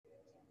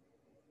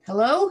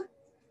Hello?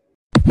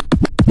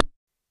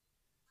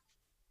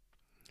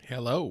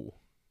 Hello.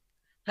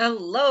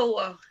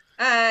 Hello.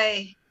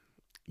 I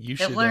You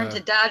have should learned to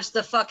dodge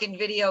the fucking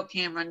video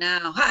camera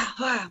now. oh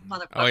yeah.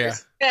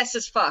 Motherfuckers. Fast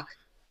as fuck.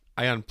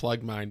 I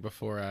unplugged mine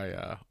before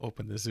I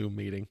opened the Zoom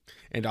meeting.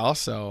 And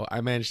also,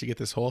 I managed to get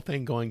this whole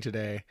thing going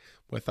today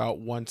without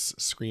once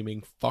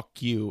screaming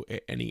fuck you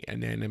at any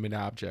inanimate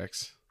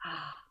objects.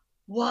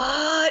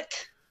 What?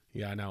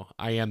 Yeah, I know.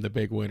 I am the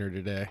big winner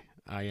today.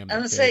 I am I'm the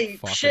gonna big say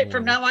fucking shit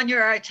from winner. now on.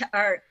 You're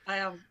our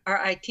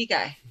IT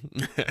guy.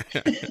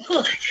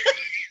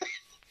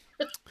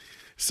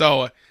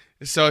 so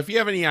so if you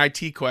have any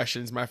IT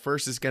questions, my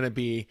first is going to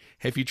be,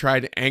 have you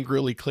tried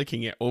angrily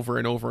clicking it over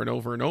and over and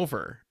over and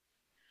over?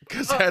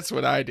 Cuz Oh, that's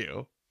what I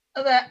do.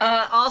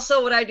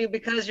 also, what I do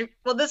because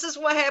well, this is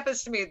what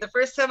happens to me. The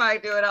first time I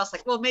do it, I was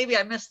like, well, maybe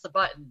I missed the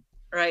button,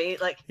 right?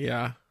 Like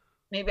Yeah.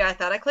 maybe I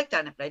thought I clicked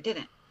on it, but I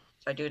didn't.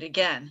 So I do it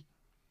again.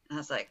 And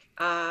I was like,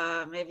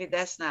 maybe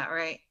that's not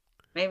right.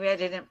 Maybe I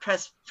didn't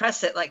press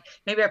it. Like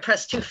maybe I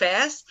pressed too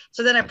fast.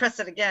 So then I press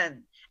it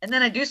again. And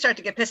then I do start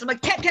to get pissed. I'm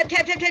like, tap, tap,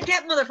 tap, tap, tap,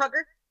 tap,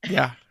 motherfucker.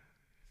 Yeah.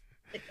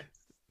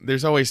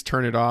 There's always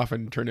turn it off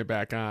and turn it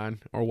back on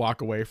or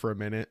walk away for a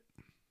minute.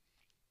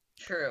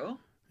 True.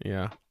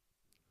 Yeah.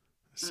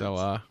 So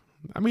That's,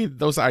 I mean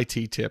those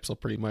IT tips will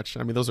pretty much,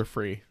 I mean those are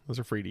free. Those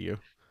are free to you.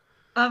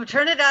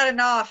 turn it on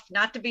and off,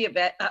 not to be a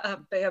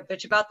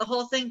bitch about the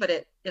whole thing, but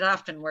it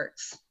often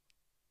works.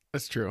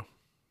 That's true.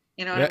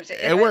 You know what Yeah, I'm saying?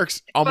 it works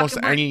It fucking works.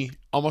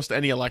 almost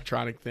any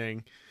electronic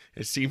thing.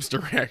 It seems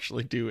to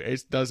actually do.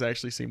 It does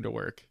actually seem to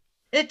work.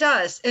 It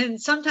does.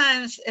 And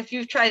sometimes if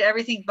you've tried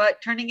everything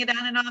but turning it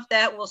on and off,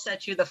 that will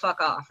set you the fuck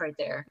off right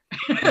there.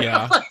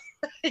 Yeah.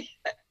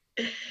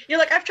 You're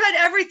like, I've tried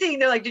everything.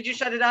 They're like, did you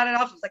shut it on and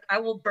off? I was like, I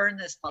will burn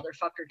this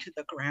motherfucker to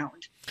the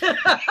ground.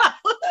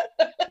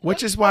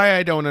 Which is why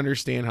I don't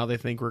understand how they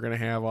think we're gonna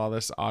have all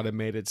this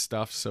automated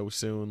stuff so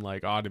soon,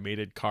 like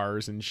automated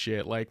cars and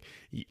shit. Like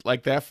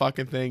that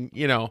fucking thing,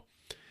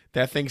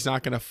 that thing's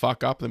not gonna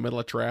fuck up in the middle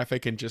of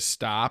traffic and just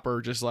stop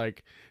or just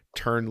like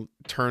turn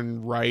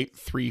right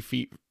 3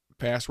 feet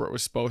past where it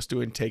was supposed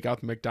to and take out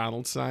the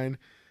McDonald's sign.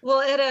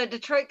 Well, at a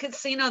Detroit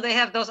casino, they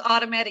have those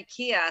automatic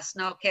kiosks,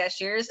 no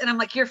cashiers. And I'm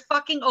like, you're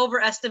fucking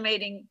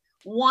overestimating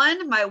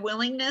one, my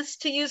willingness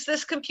to use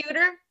this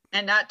computer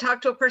and not talk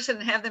to a person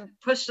and have them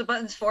push the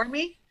buttons for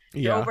me.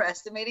 You're Yeah.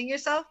 overestimating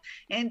yourself.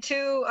 And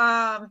two,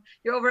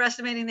 you're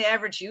overestimating the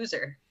average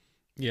user.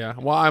 Yeah.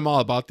 Well, I'm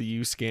all about the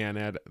U scan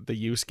at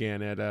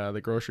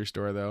the grocery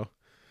store though.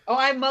 Oh,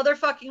 I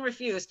motherfucking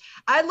refuse.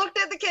 I looked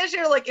at the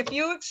cashier like, if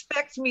you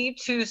expect me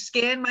to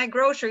scan my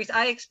groceries,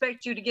 I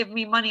expect you to give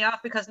me money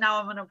off because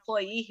now I'm an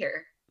employee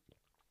here.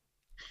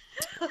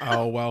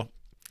 Oh well,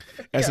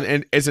 Yeah.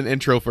 as an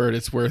introvert,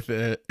 it's worth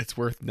it. It's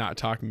worth not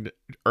talking to,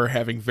 or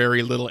having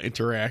very little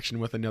interaction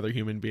with another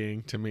human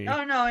being to me.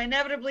 Oh no,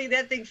 inevitably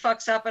that thing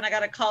fucks up and I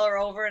gotta call her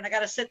over and I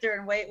gotta sit there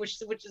and wait, which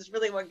is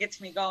really what gets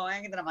me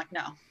going. And then I'm like,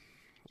 no,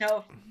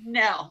 no,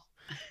 no.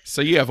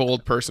 So you have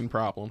old person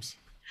problems.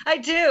 I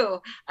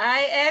do.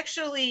 I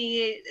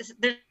actually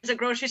there's a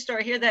grocery store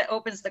here that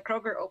opens, the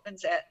Kroger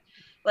opens at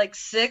like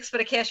 6,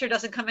 but a cashier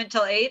doesn't come in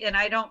till 8, and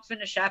I don't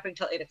finish shopping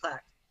till 8 o'clock.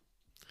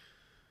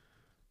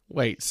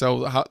 Wait,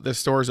 so the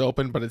store's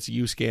open, but it's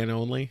U scan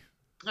only?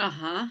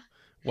 Uh-huh.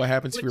 What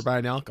happens if you're Which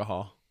buying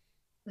alcohol?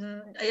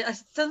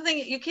 something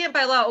you can't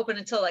buy law open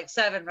until like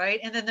 7, right?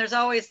 And then there's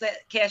always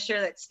that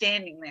cashier that's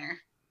standing there.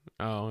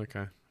 Oh,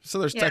 okay. So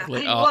there's Yeah,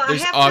 technically I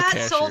there's have a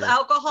not sold cashier.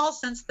 alcohol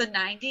since the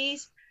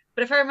 90s,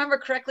 but if I remember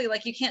correctly,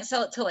 like you can't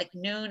sell it till like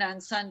noon on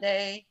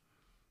Sunday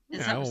and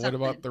Yeah. something Well, what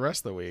about something. the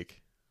rest of the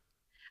week?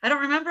 I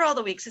don't remember all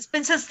the weeks. It's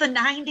been since the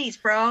 90s,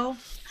 bro.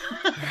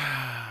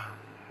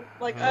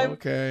 Like I'm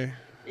Okay.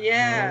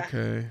 yeah.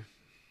 Okay.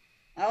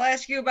 I'll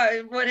ask you about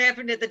what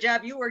happened at the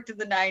job you worked in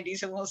the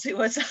 90s and we'll see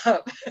what's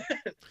up.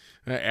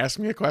 Ask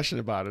me a question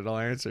about it. I'll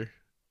answer.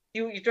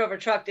 You drove a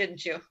truck,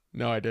 didn't you?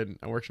 No, I didn't.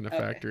 I worked in a Okay.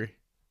 factory.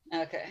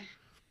 Okay. I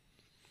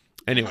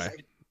was Anyway,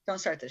 like, don't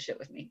start this shit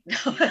with me.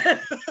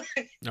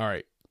 all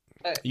right.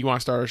 Okay, You want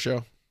to start our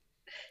show?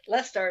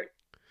 let's start.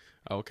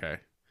 Okay.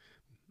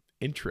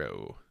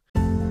 Intro.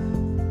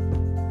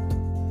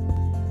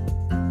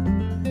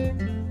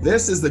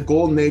 This is the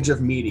golden age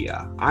of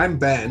media. I'm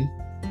Ben.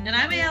 And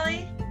I'm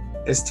Allie.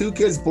 As two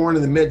kids born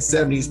in the mid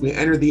 70s, we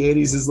entered the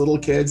 80s as little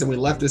kids and we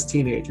left as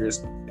teenagers.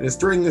 And it's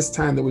during this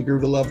time that we grew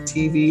to love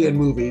TV and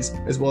movies,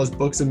 as well as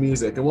books and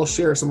music. And we'll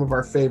share some of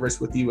our favorites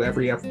with you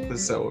every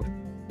episode.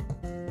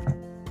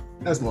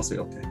 That was mostly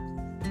okay.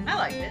 I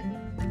liked it.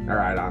 All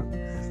right,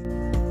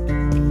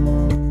 on.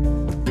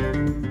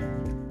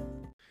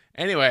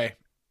 Anyway,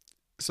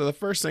 so the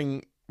first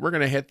thing we're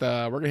gonna hit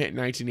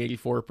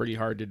 1984 pretty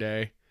hard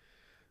today.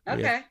 We have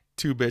Okay.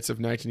 2 bits of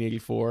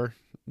 1984.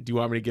 Do you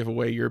want me to give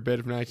away your bit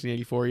of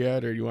 1984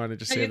 yet, or do you want to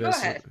just No, say you go this?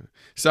 ahead.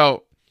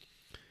 So,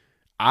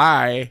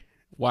 I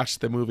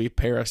watched the movie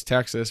Paris,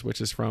 Texas,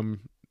 which is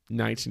from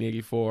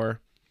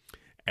 1984.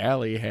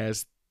 Allie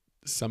has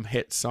some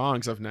hit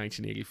songs of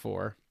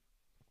 1984.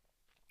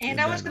 And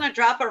I was going to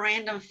drop a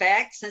random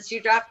fact since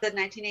you dropped the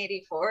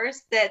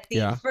 1984s that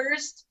the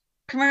first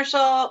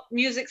commercial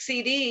music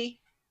CD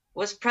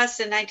was pressed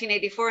in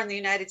 1984 in the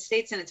United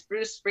States, and it's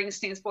Bruce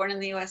Springsteen's Born in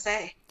the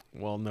USA.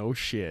 Well, no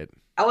shit.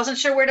 I wasn't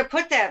sure where to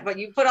put that, but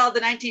you put all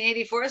the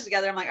 1984s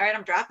together. I'm like, all right,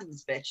 I'm dropping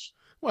this bitch.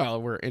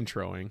 Well, we're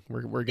introing.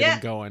 We're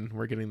getting going.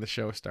 We're getting the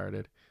show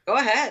started. Go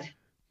ahead.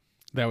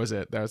 That was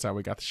it. That was how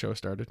we got the show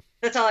started.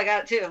 That's all I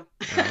got too.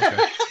 Oh, okay.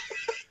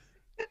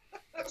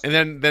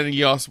 And then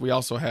we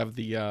also have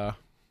the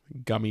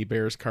Gummy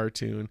Bears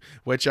cartoon,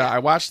 which I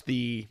watched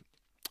the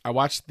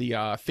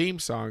theme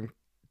song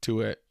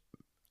to it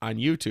on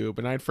YouTube,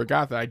 and I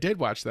forgot that I did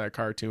watch that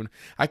cartoon.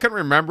 I couldn't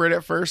remember it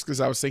at first because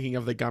I was thinking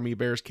of the Gummy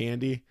Bears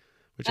candy,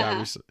 which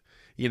obviously,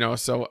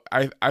 so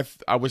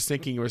I was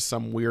thinking it was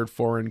some weird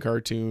foreign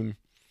cartoon.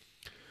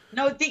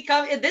 No,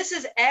 this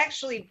is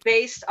actually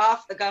based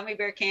off the Gummy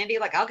Bear candy.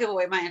 Like, I'll give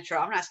away my intro.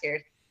 I'm not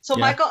scared. So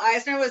Michael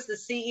Eisner was the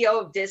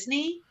CEO of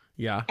Disney.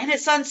 Yeah. And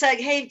his son said,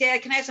 hey,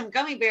 Dad, can I have some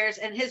gummy bears?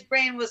 And his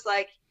brain was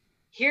like,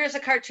 here's a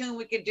cartoon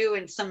we could do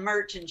and some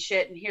merch and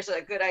shit. And here's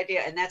a good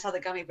idea. And that's how the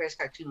Gummy Bears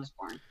cartoon was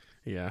born.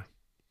 Yeah.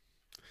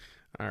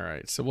 All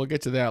right. So we'll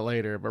get to that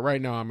later. But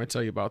right now I'm going to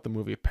tell you about the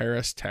movie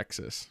Paris,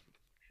 Texas.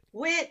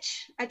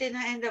 Which I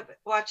didn't end up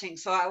watching.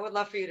 So I would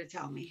love for you to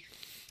tell me.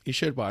 You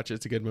should watch it.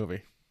 It's a good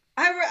movie.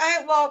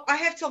 I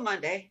have till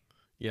Monday.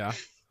 Yeah.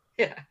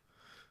 Yeah.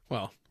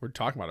 Well, we're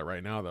talking about it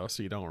right now, though,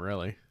 so you don't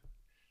really.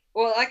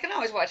 Well, I can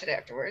always watch it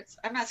afterwards.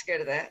 I'm not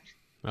scared of that.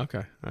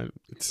 Okay.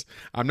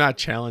 I'm not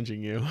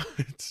challenging you.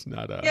 It's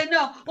not a... Yeah,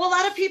 no. Well, a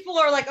lot of people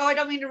are like, oh, I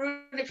don't mean to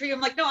ruin it for you.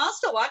 I'm like, no, I'll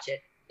still watch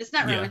it. It's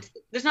not ruined.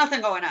 Yeah. There's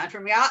nothing going on for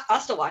me. I'll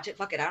still watch it.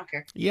 Fuck it. I don't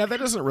care. Yeah, that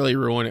doesn't really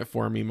ruin it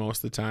for me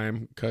most of the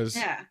time because,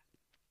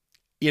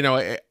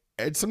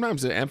 it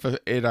sometimes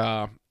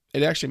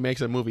it actually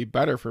makes a movie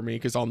better for me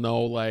because I'll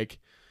know like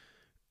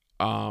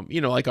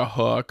a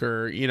hook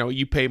or,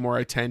 you pay more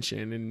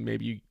attention and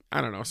maybe I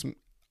don't know,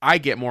 I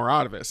get more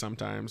out of it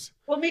sometimes.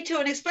 Well, me too.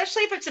 And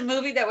especially if it's a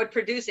movie that would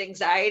produce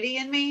anxiety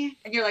in me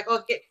and you're like,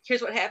 oh,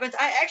 here's what happens.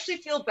 I actually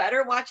feel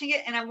better watching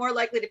it and I'm more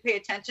likely to pay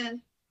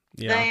attention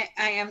than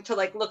I am to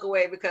like look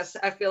away because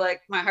I feel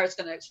like my heart's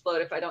going to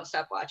explode if I don't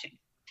stop watching.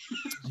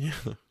 Yeah.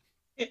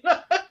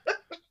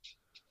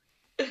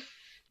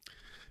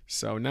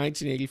 So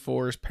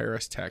 1984's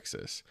Paris,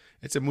 Texas.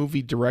 It's a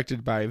movie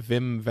directed by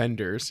Wim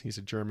Wenders. He's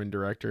a German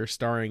director,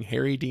 starring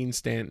Harry Dean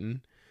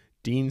Stanton,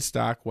 Dean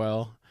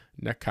Stockwell,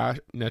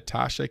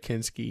 Natasha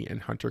Kinski,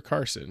 and Hunter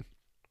Carson.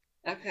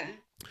 Okay.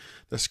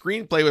 The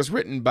screenplay was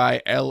written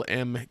by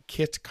L.M.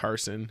 Kit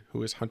Carson,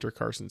 who is Hunter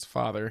Carson's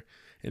father,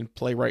 and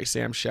playwright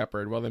Sam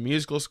Shepard, while the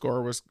musical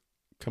score was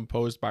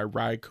composed by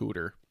Ry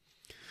Cooder.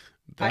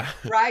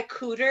 Ry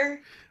Cooder?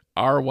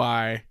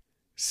 Rycooder.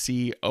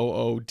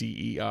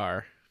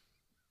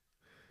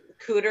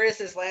 Cooter is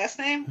his last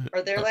name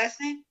or their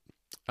last name?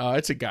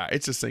 It's a guy.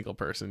 It's a single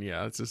person.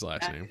 Yeah, it's his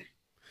last name.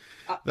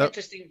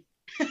 Interesting.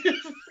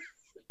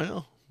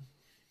 Well,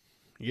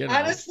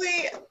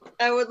 honestly,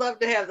 I would love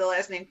to have the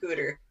last name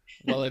Cooter.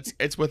 Well,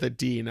 it's with a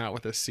D, not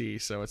with a C,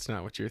 so it's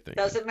not what you're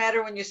thinking. Doesn't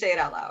matter when you say it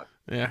out loud.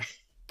 Yeah,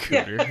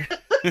 Cooter.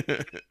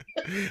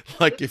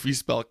 Like if you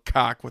spell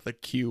cock with a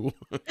Q.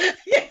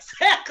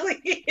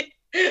 Exactly.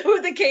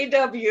 With a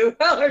KW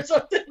or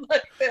something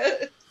like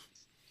that.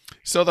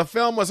 So the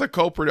film was a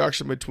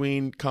co-production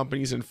between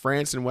companies in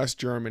France and West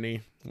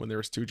Germany, when there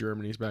was two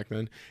Germanys back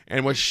then,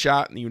 and was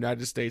shot in the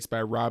United States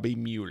by Robbie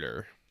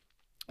Mueller.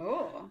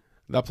 Oh.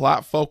 The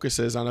plot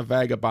focuses on a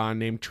vagabond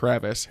named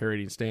Travis, Harry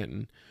Dean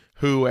Stanton,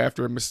 who,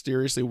 after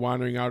mysteriously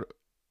wandering out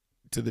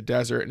to the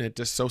desert in a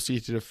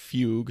dissociative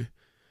fugue,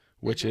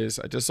 which is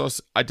a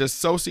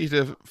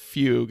dissociative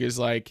fugue is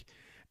like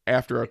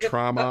after a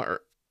trauma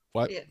or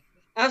what? Yeah.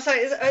 I'm sorry,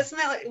 isn't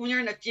that like when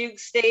you're in a fugue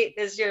state,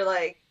 is you're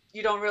like,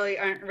 you aren't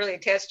really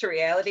attached to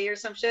reality or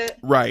some shit?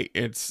 Right.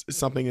 It's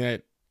something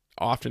that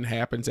often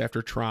happens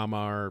after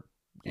trauma or,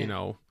 he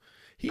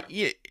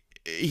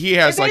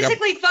has it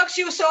basically fucks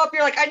you so up.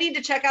 You're like, I need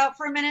to check out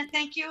for a minute.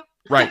 Thank you.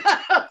 Right.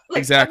 Like,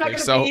 exactly. I'm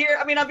not gonna be here.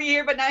 I mean, I'll be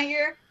here, but not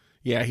here.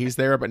 Yeah. He's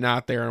there, but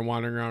not there and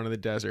wandering around in the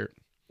desert.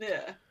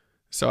 Yeah.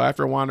 So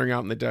after wandering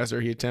out in the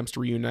desert, he attempts to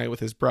reunite with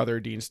his brother,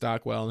 Dean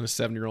Stockwell, and his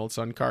 7-year-old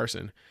son,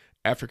 Carson.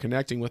 After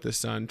connecting with his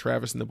son,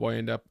 Travis and the boy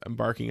end up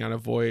embarking on a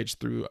voyage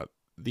through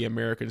the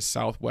American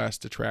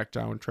Southwest to track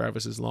down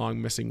Travis's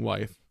long missing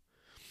wife.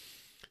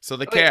 So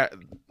the cat.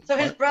 So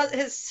his brother,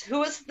 who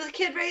was the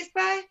kid raised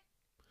by?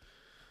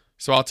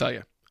 So I'll tell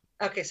you.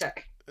 Okay, sorry.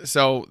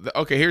 So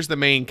here's the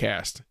main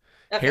cast.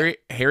 Okay.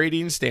 Harry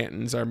Dean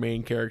Stanton's our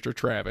main character,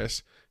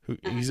 Travis. Who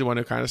he's the one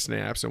who kind of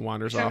snaps and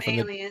wanders off.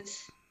 Aliens.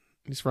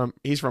 He's from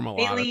a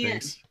lot of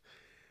things.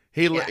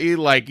 He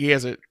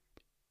has a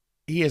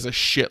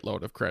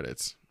shitload of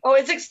credits. Oh,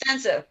 it's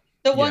extensive.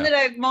 The one that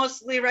I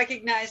mostly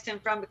recognized him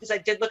from, because I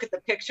did look at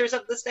the pictures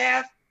of the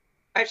staff.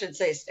 I should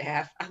say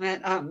staff. I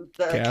meant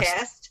the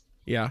cast.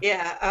 Yeah.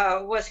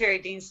 Yeah. Was Harry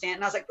Dean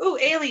Stanton. I was like, ooh,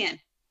 Alien.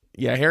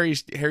 Yeah,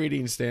 Harry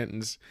Dean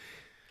Stanton's.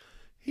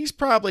 He's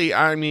probably.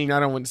 I mean, I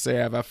don't want to say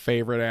I have a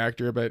favorite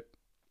actor, but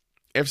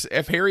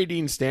if Harry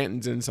Dean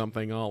Stanton's in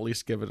something, I'll at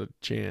least give it a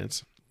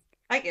chance.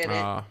 I get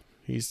it.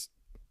 He's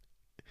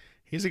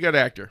a good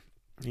actor.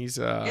 He's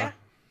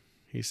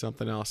he's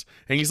something else,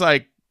 and he's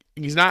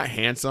not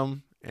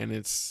handsome, and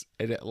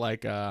it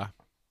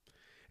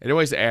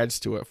always adds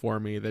to it for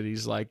me that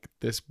he's like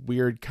this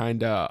weird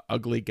kind of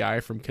ugly guy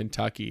from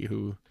Kentucky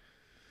who.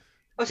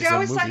 Oh, see, I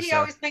always thought he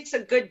always makes a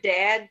good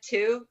dad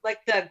too,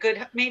 like the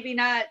good. Maybe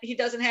not. He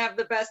doesn't have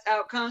the best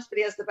outcomes, but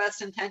he has the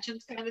best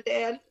intentions kind of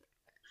dad.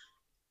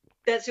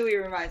 That's who he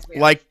reminds me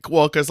of.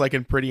 Because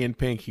in Pretty in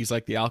Pink, he's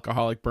like the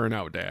alcoholic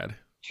burnout dad.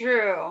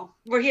 True.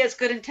 Where he has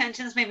good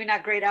intentions, maybe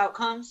not great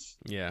outcomes.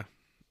 Yeah.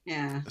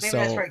 Yeah. Maybe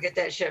that's where I get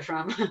that shit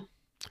from.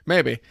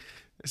 Maybe.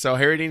 So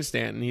Harry Dean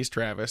Stanton, he's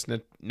Travis.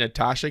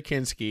 Natasha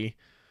Kinski,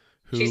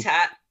 she's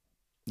hot.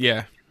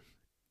 Yeah.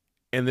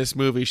 In this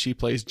movie, she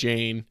plays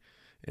Jane,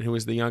 and who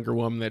is the younger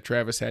woman that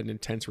Travis had an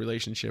intense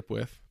relationship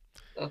with.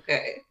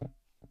 Okay.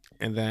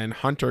 And then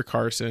Hunter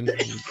Carson.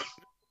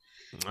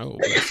 Oh,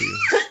 let's see.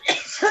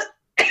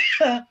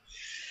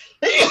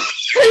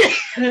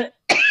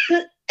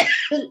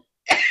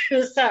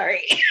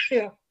 Sorry. Do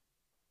you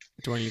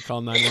want to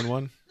call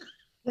 911?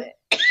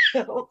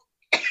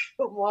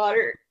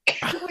 Water.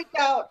 Went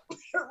out.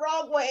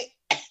 Wrong way.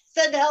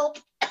 Send help.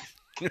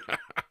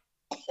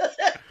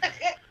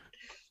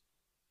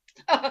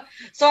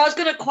 So I was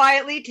going to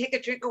quietly take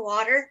a drink of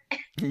water.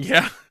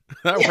 Yeah,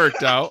 that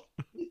worked out.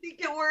 You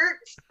think it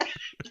worked?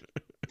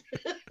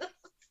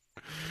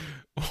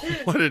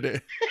 What did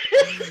it?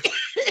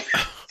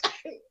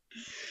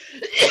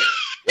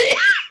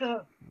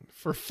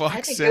 For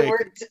fuck's sake.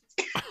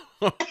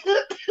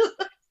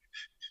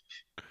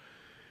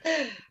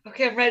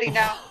 Okay, I'm ready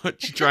now.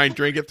 Did you try and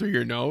drink it through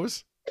your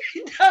nose?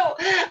 No,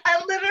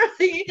 I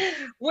literally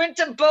went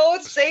to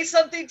both say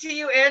something to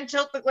you and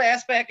tilt the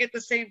glass back at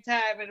the same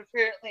time. And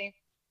apparently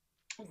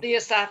the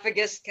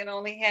esophagus can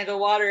only handle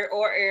water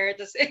or air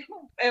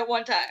at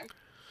one time.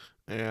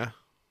 Yeah.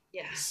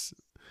 Yes.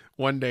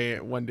 One day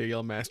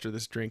you'll master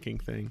this drinking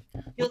thing.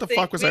 You'll what the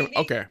fuck was maybe, I?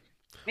 Okay.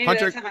 Maybe by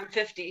the time I'm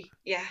 50.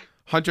 Yeah.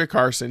 Hunter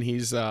Carson,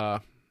 he's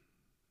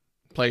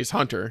plays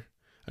Hunter.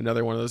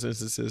 Another one of those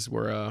instances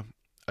where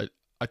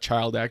a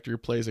child actor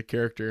plays a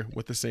character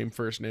with the same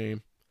first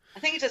name. I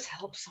think it just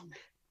helps him.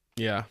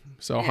 Yeah.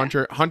 So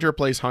yeah. Hunter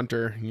plays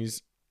Hunter.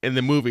 He's in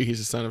the movie. He's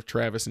the son of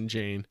Travis and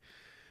Jane.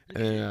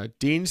 And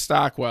Dean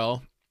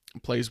Stockwell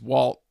plays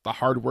Walt, the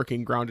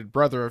hardworking, grounded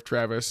brother of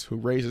Travis, who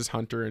raises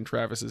Hunter in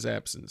Travis's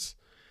absence.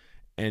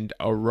 And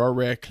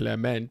Aurore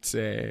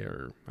Clemente,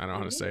 or I don't know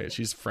how to say it.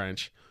 She's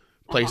French.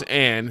 Plays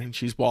Anne, and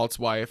she's Walt's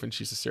wife, and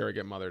she's a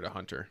surrogate mother to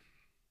Hunter.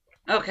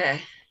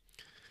 Okay.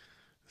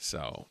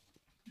 So,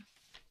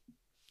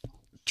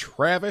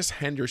 Travis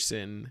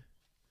Henderson.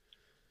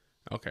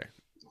 Okay.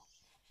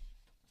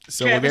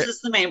 So Travis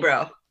is the main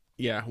bro.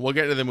 Yeah, we'll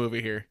get to the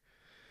movie here.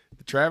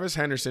 Travis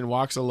Henderson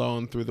walks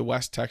alone through the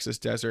West Texas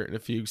desert in a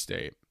fugue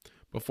state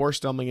before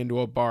stumbling into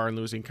a bar and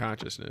losing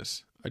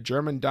consciousness. A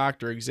German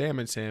doctor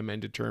examines him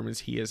and determines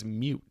he is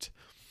mute,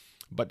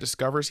 but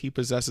discovers he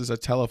possesses a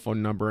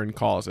telephone number and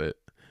calls it.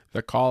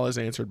 The call is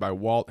answered by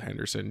Walt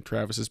Henderson,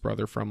 Travis's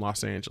brother from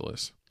Los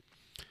Angeles.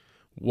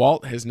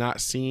 Walt has not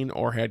seen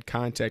or had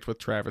contact with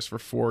Travis for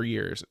 4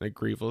 years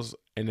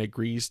and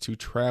agrees to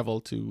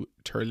travel to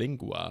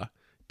Terlingua,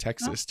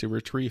 Texas, to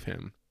retrieve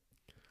him.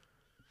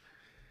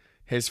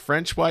 His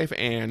French wife,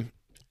 Anne,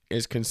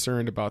 is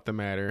concerned about the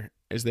matter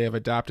as they have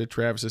adopted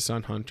Travis's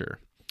son, Hunter,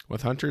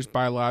 with Hunter's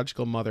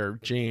biological mother,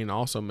 Jane,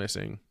 also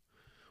missing.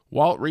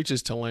 Walt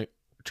reaches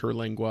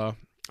Terlingua,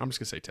 I'm just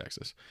going to say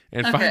Texas,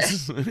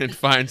 and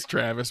finds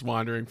Travis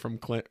wandering from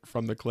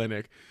the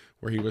clinic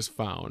where he was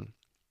found.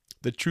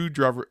 The two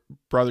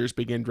brothers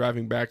begin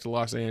driving back to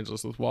Los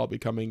Angeles, with Walt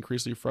becoming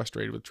increasingly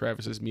frustrated with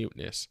Travis's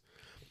muteness.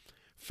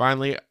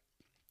 Finally,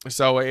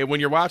 so when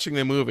you're watching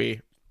the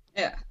movie,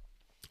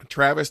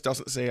 Travis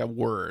doesn't say a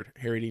word.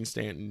 Harry Dean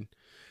Stanton,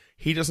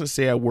 he doesn't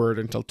say a word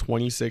until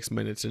 26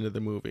 minutes into the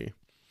movie.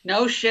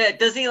 No shit.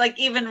 Does he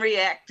even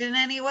react in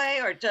any way,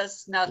 or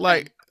just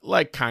nothing?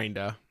 Like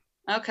kinda.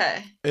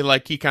 Okay.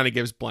 He kind of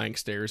gives blank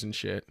stares and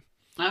shit.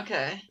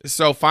 Okay.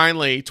 So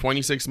finally,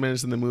 26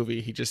 minutes in the movie,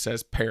 he just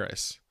says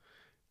Paris.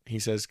 He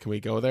says, "Can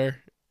we go there?"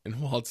 And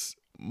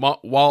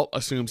Walt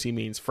assumes he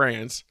means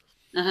France.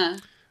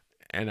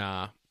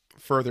 And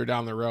further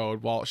down the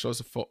road,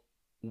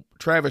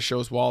 Travis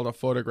shows Walt a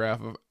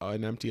photograph of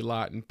an empty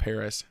lot in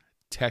Paris,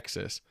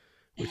 Texas,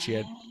 which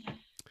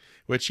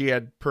he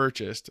had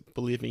purchased,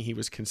 believing he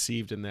was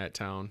conceived in that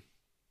town.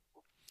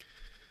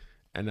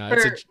 And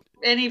does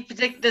he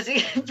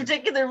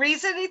particular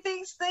reason he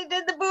thinks they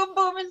did the boom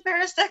boom in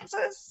Paris,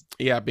 Texas?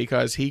 Yeah,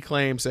 because he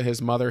claims that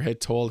his mother had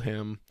told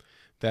him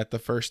that the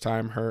first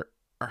time her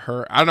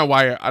I don't know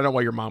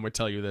why your mom would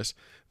tell you this,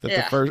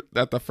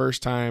 that the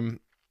first time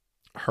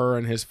her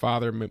and his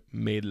father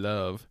made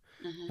love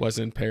was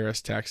in Paris,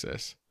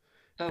 Texas.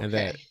 Okay. And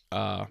that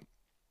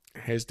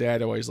his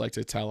dad always liked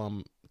to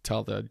tell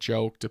the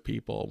joke to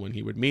people when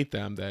he would meet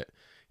them that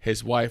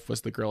his wife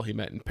was the girl he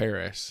met in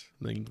Paris.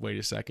 And then he'd wait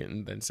a second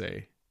and then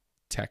say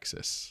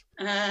Texas.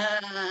 Okay.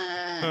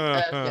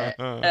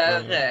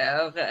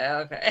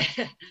 Okay.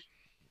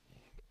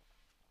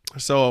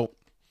 So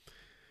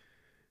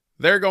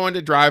they're going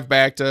to drive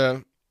back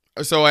to.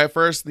 So at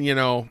first,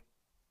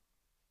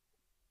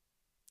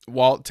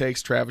 Walt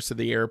takes Travis to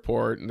the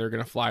airport, and they're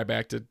going to fly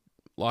back to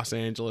Los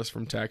Angeles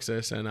from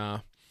Texas.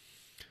 And,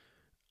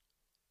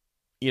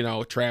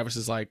 Travis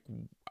is like,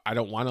 I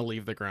don't want to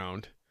leave the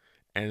ground.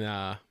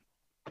 And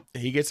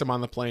he gets him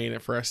on the plane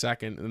for a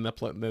second, and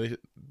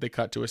they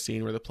cut to a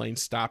scene where the plane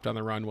stopped on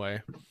the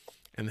runway,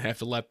 and they have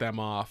to let them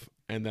off.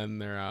 And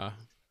then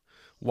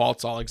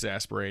Walt's all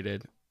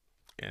exasperated,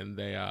 and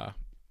they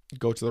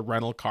go to the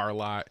rental car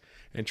lot,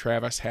 and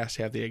Travis has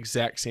to have the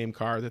exact same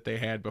car that they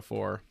had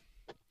before.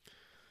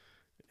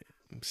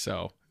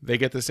 So they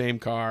get the same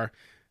car.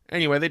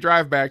 Anyway, they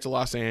drive back to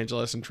Los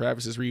Angeles, and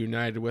Travis is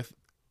reunited with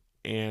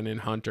Ann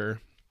and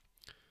Hunter.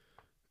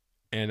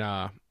 And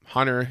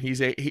Hunter,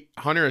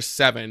 Hunter is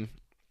 7.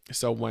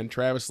 So when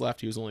Travis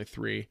left, he was only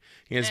 3.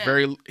 He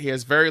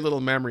has very little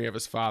memory of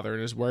his father,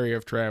 and is wary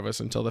of Travis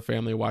until the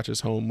family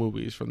watches home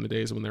movies from the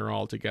days when they were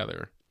all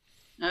together.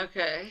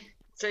 Okay.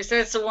 So he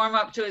starts to warm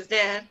up to his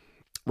dad.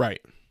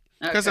 Right.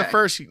 Because at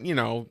first,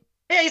 yeah,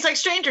 he's like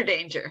stranger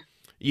danger.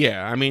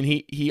 Yeah, I mean,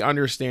 he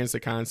understands the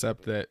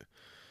concept that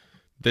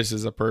this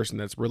is a person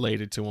that's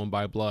related to him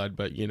by blood,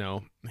 but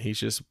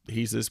he's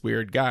this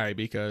weird guy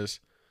because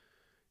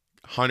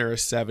Hunter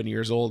is 7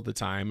 years old at the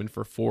time, and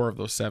for 4 of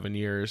those 7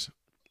 years,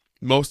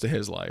 most of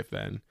his life,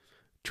 then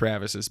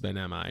Travis has been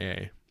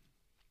MIA.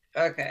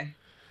 Okay.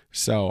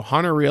 So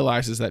Hunter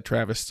realizes that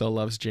Travis still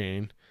loves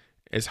Jane.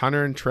 As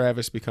Hunter and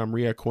Travis become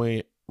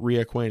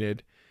reacquainted,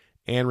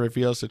 Anne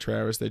reveals to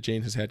Travis that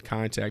Jane has had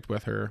contact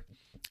with her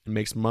and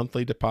makes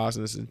monthly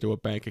deposits into a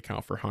bank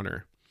account for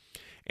Hunter.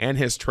 Anne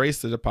has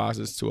traced the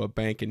deposits to a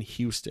bank in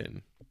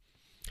Houston.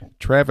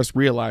 Travis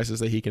realizes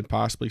that he can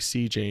possibly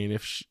see Jane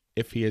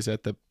if he is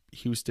at the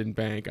Houston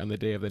bank on the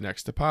day of the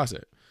next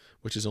deposit,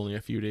 which is only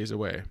a few days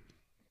away.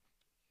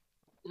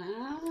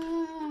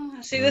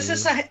 See, this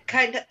is the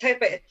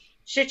type of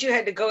shit you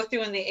had to go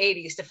through in the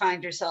 80s to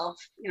find yourself,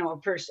 a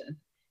person.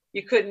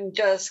 You couldn't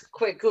just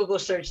quick Google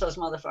search those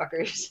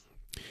motherfuckers.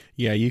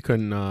 Yeah, you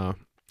couldn't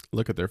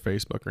look at their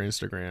Facebook or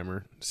Instagram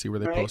or see where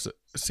they post it,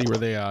 see where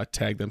they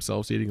tag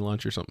themselves eating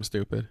lunch or something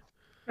stupid.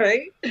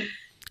 Right.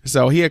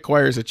 So he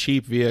acquires a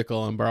cheap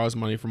vehicle and borrows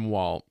money from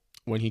Walt.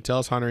 When he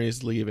tells Hunter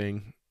he's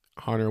leaving,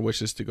 Hunter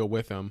wishes to go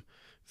with him,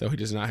 though he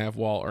does not have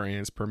Walt or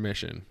Anne's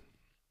permission.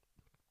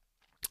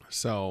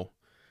 So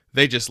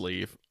they just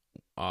leave.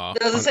 Do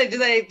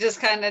they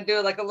just kind of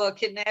do like a little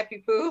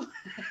kidnappy poo?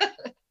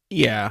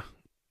 Yeah.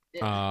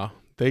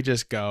 They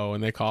just go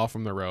and they call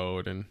from the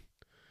road and,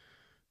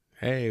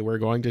 hey, we're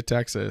going to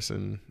Texas.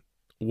 And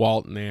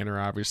Walt and Ann are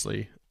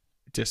obviously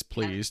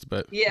displeased,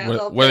 but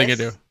what are they going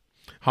to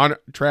do?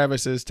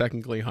 Travis is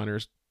technically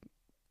Hunter's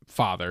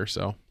father,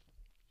 so.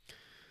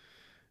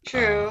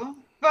 True.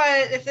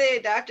 But if they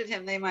adopted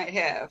him, they might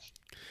have.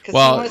 Because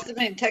he must have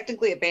been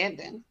technically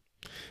abandoned.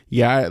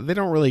 Yeah, they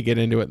don't really get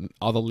into it,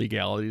 all the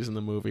legalities in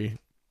the movie.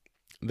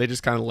 They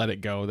just kind of let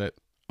it go that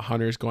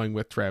Hunter's going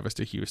with Travis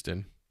to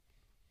Houston.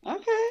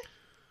 Okay.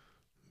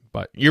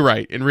 But you're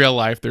right. In real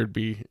life,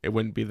 it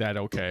wouldn't be that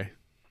okay.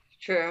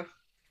 True.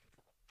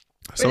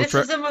 So but this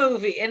is a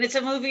movie, and it's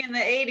a movie in the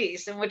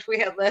 80s in which we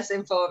had less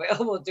info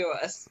available to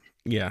us.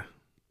 Yeah.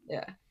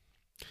 Yeah.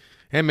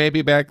 And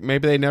maybe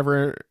they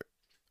never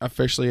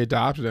officially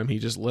adopted him. He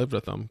just lived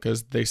with them,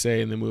 because they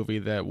say in the movie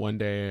that one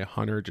day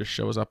Hunter just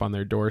shows up on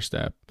their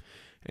doorstep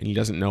and he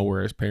doesn't know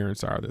where his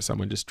parents are, that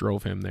someone just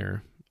drove him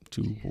there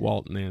to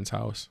Walt and Ann's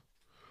house.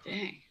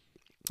 Dang.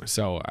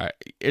 So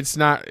it's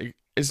not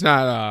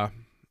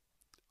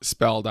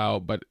spelled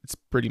out, but it's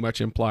pretty much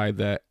implied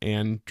that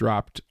Ann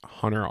dropped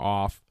Hunter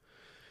off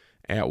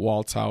at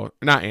Walt's house.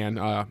 Not Ann,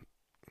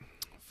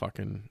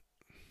 fucking,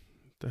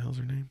 what the hell's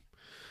her name?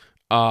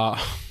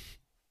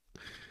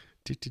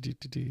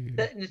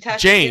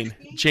 Jane.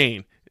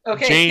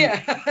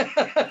 Okay.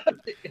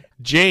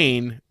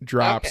 Jane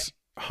drops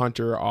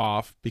Hunter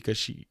off because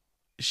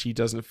she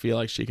doesn't feel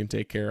like she can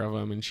take care of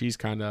him, and she's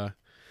kind of,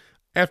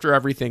 after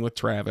everything with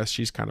Travis,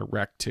 she's kind of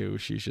wrecked too.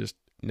 She's just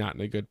not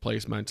in a good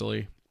place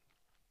mentally.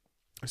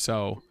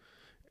 So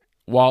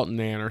Walt and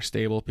Ann are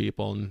stable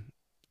people, and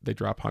they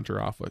drop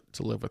Hunter off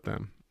to live with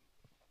them.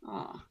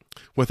 Aww.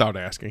 Without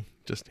asking.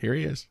 Just, here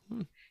he is.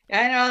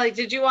 I know, like,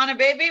 did you want a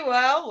baby?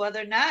 Well,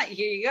 whether or not,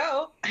 here you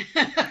go.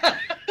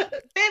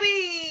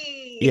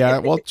 Baby! Yeah,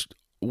 well,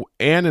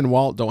 Ann and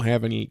Walt don't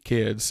have any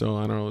kids, so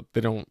I don't know.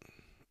 They don't.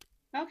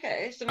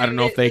 Okay, so I don't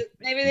know if they.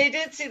 Maybe they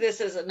did see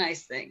this as a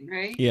nice thing,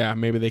 right? Yeah,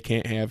 maybe they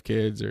can't have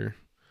kids, or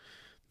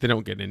they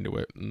don't get into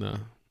it in the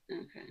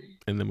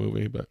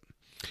movie. But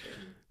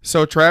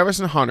so Travis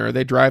and Hunter,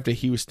 they drive to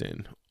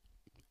Houston,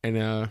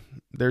 and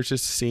there's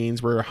just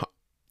scenes where,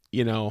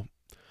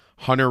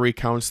 Hunter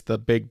recounts the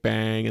Big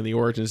Bang and the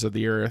origins of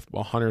the Earth,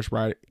 while Hunter's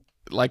riding.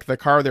 Like, the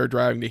car they're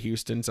driving to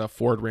Houston's a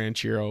Ford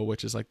Ranchero,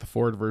 which is like the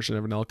Ford version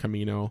of an El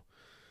Camino.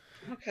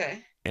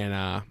 Okay.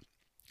 And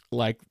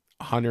like,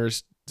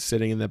 Hunter's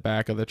sitting in the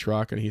back of the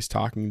truck and he's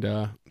talking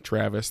to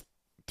Travis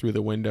through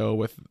the window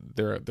with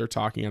they're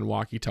talking on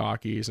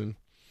walkie-talkies and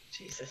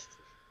Jesus.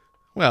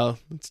 Well,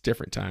 it's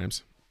different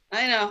times.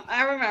 I know.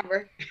 I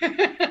remember.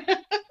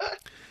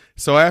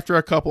 So after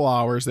a couple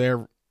hours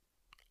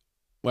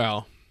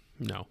well,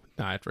 no,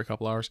 not after a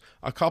couple hours.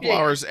 A couple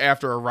hours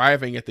after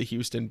arriving at the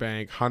Houston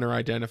bank, Hunter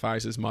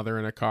identifies his mother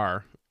in a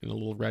car in a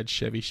little red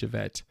Chevy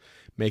Chevette,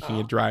 making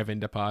a drive-in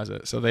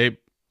deposit. So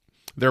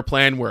their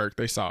plan worked.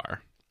 They saw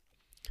her.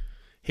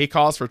 He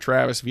calls for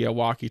Travis via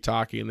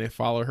walkie-talkie, and they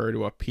follow her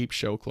to a peep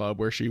show club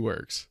where she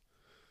works.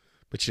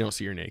 But you don't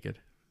see her naked.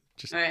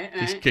 Just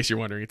in case you're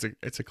wondering,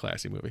 it's a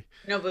classy movie.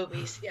 No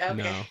boobies. Yeah,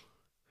 okay. No.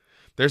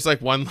 There's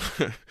like one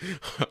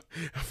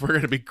if we're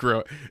gonna be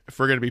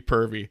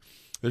pervy,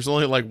 there's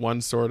only like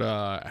one sort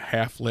of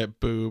half-lit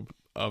boob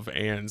of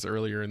Anne's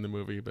earlier in the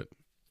movie, but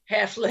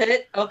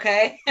half-lit,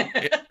 okay.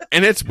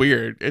 And it's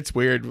weird. It's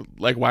weird.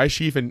 Like, why is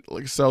she even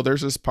like? So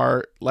there's this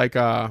part like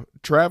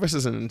Travis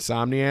is an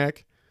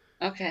insomniac.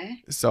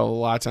 Okay. So a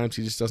lot of times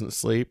he just doesn't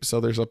sleep. So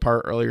there's a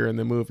part earlier in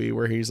the movie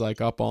where he's like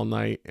up all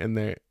night and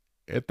they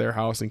at their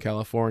house in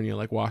California,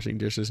 like washing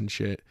dishes and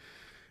shit,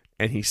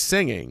 and he's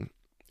singing.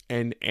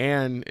 And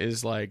Anne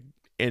is like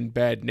in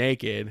bed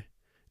naked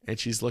and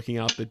she's looking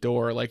out the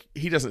door. Like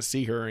he doesn't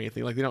see her or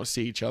anything. Like they don't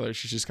see each other.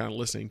 She's just kind of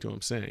listening to him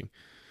sing.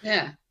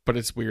 Yeah. But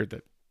it's weird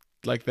that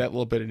like that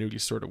little bit of nudity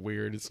is sort of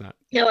weird. It's not.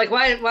 Yeah. Like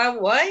why?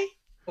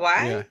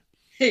 Yeah.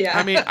 Yeah.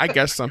 I mean, I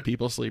guess some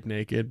people sleep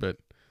naked, but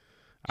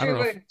I don't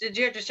know. Did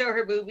you have to show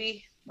her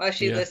boobie while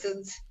she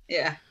listens?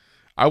 Yeah.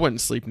 I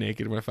wouldn't sleep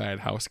naked if I had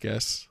house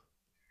guests.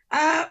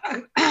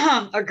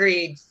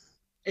 Agreed.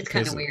 It's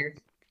kind of weird.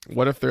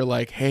 What if they're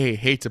like, "Hey,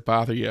 hate to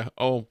bother you.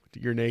 Oh,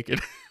 you're naked."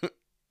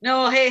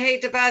 No, hey,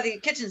 hate to bother you.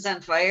 Kitchen's on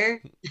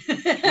fire.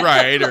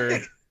 Right, or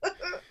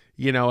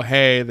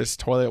hey, this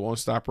toilet won't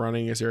stop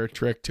running. Is there a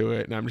trick to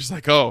it? And I'm just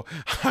like, oh,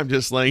 I'm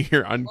just laying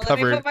here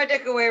uncovered. Well, let me put my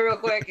dick away real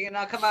quick, and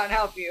I'll come out and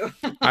help you.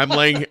 I'm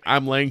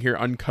laying here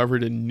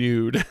uncovered and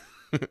nude.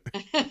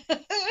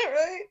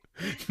 Right.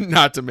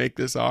 Not to make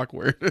this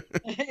awkward.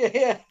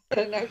 Yeah,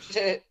 no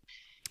shit.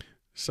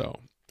 So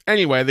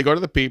anyway, they go to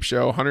the peep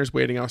show. Hunter's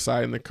waiting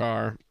outside in the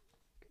car.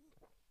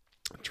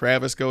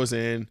 Travis goes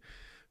in,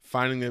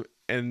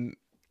 and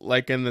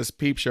like in this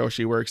peep show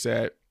she works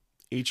at,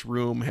 each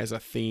room has a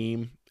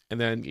theme, and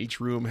then each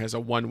room has a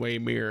one-way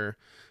mirror,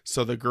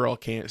 so the girl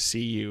can't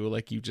see you.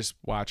 Like you just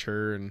watch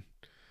her, and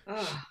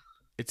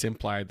it's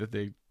implied that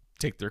they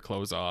take their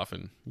clothes off,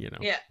 and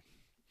Yeah.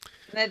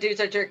 And then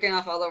dudes are jerking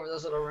off all over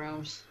those little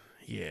rooms.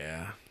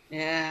 Yeah.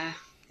 Yeah.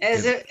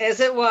 As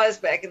it was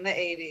back in the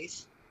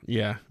 80s.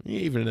 Yeah,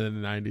 even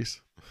in the 90s.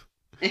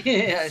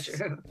 Yeah,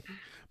 true.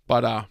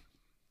 But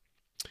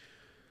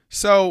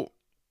so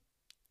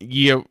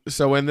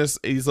in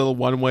these little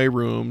one-way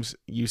rooms,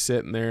 you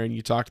sit in there and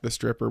you talk to the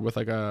stripper with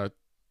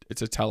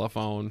it's a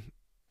telephone,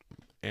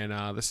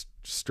 and this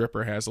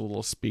stripper has a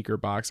little speaker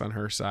box on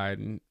her side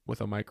and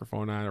with a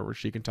microphone on it where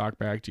she can talk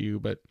back to you.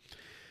 But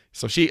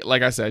so she,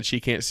 like I said,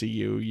 she can't see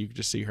you. You can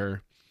just see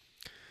her.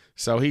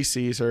 So he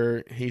sees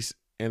her.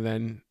 And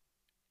then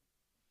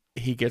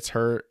he gets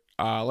her.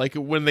 Like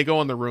when they go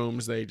in the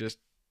rooms, they just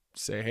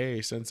say,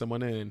 "Hey, send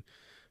someone in."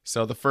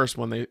 So the first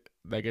one that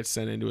gets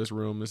sent into his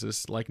room is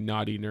this like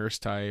naughty nurse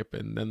type,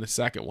 and then the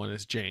second one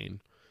is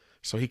Jane.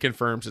 So he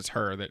confirms it's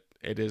her, that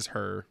it is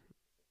her,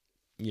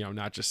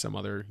 not just some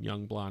other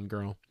young blonde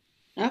girl.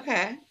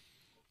 Okay.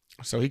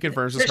 So he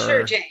confirms it's her. For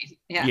sure, Jane.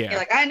 Yeah. You're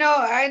like, I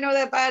know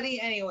that body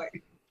anywhere.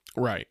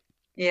 Right.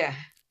 Yeah.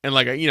 And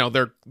like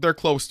they're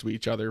close to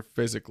each other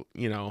physically.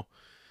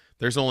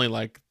 There's only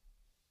like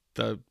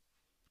the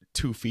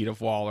 2 feet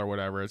of wall or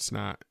whatever. It's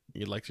not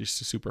like just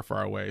super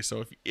far away.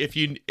 So if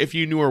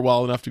you knew her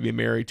well enough to be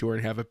married to her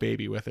and have a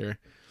baby with her,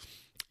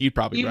 you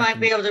might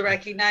be able to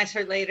recognize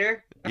her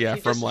later. Yeah,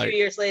 from like 2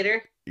 years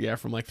later. Yeah,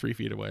 from like 3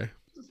 feet away.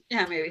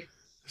 Yeah, maybe.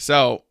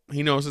 So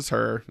he knows it's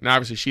her, and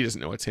obviously she doesn't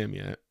know it's him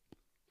yet.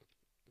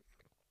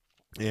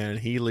 And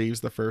he leaves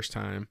the first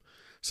time.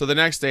 So the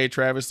next day,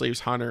 Travis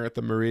leaves Hunter at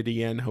the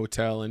Meridian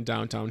Hotel in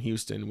downtown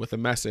Houston with a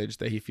message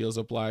that he feels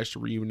obliged to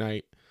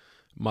reunite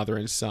mother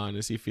and son,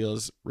 as he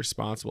feels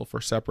responsible for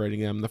separating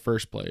them in the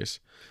first place.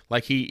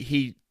 Like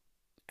he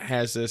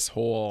has this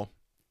whole,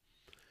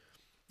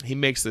 he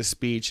makes this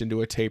speech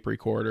into a tape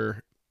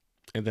recorder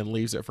and then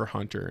leaves it for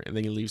Hunter, and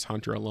then he leaves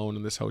Hunter alone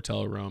in this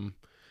hotel room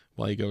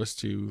while he goes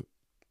to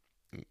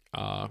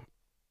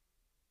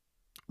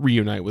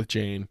reunite with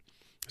Jane.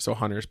 So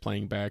Hunter's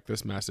playing back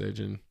this message,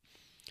 and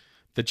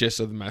the gist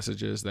of the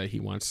message is that he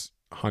wants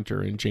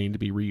Hunter and Jane to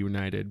be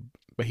reunited,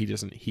 but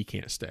he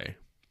can't stay.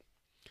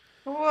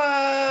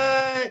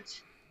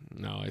 What?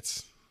 No,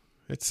 it's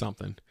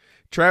something.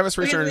 Travis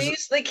returns. He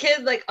leaves the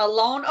kid like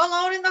alone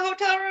in the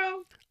hotel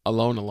room?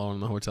 Alone in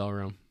the hotel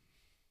room.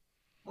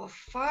 Well,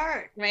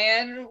 fart,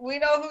 man. We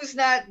know who's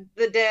not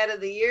the dad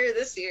of the year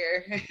this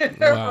year.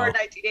 Wow. For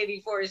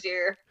 1984's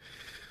year.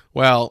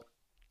 Well,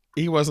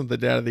 he wasn't the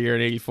dad of the year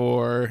in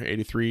 84,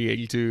 83,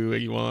 82,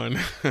 81.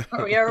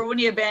 Or when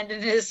he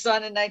abandoned his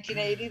son in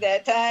 1980,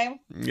 that time.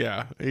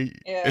 Yeah.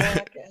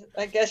 Yeah,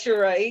 I guess you're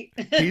right.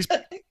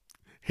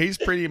 he's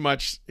pretty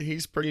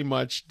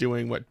much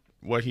doing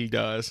what he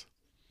does.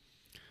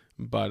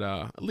 But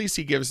at least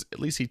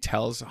he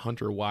tells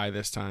Hunter why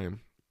this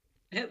time.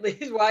 At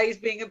least why he's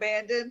being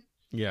abandoned.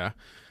 Yeah.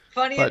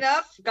 Funny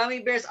enough, Gummy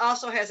Bears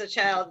also has a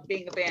child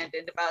being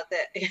abandoned about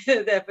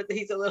that, but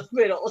he's a little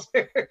bit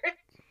older.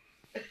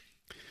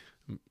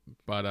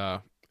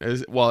 But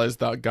is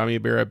the gummy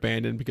bear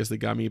abandoned because the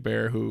gummy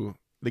bear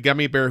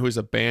who's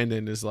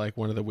abandoned is like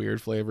one of the weird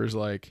flavors,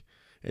 like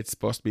it's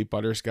supposed to be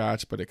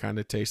butterscotch, but it kind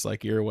of tastes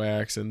like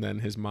earwax, and then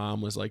his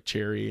mom was like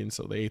cherry, and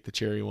so they ate the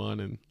cherry one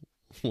and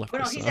left.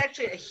 Well, no, he's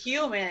actually a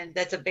human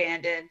that's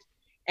abandoned.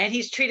 And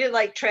he's treated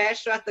like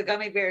trash throughout the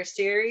Gummy Bear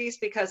series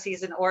because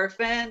he's an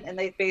orphan. And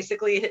they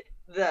basically,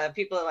 the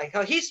people are like,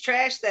 oh, he's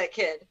trash, that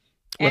kid.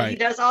 And right. He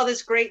does all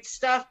this great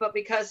stuff. But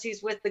because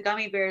he's with the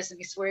Gummy Bears and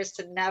he swears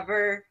to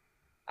never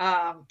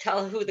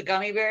tell who the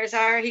Gummy Bears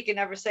are, he can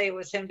never say it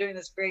was him doing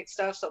this great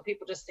stuff. So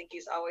people just think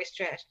he's always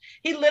trash.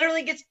 He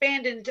literally gets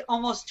abandoned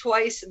almost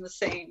twice in the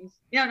same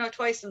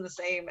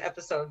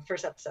episode,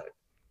 first episode.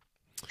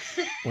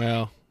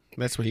 Well,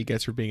 that's what he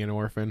gets for being an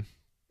orphan.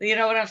 You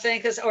know what I'm saying?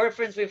 Because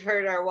orphans, we've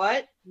heard, are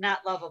what? Not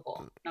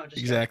lovable. No, just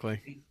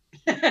exactly.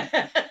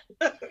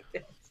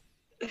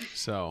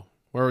 So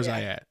where was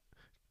I at?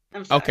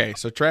 Okay,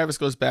 so Travis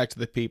goes back to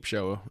the peep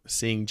show,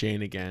 seeing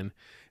Jane again,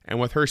 and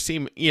with her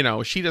she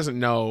doesn't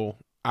know.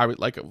 I would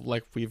like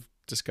we've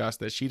discussed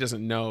that she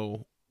doesn't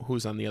know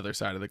who's on the other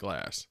side of the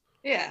glass.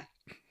 Yeah.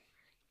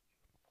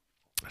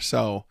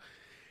 So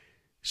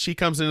she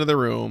comes into the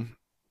room,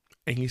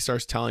 and he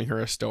starts telling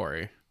her a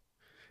story,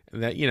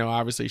 and that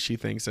obviously she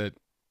thinks that.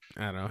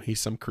 I don't know. He's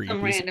some creep.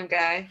 Some random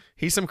guy.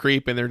 He's some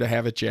creep in there to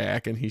have a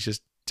jack, and he's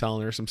just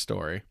telling her some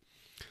story.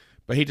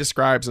 But he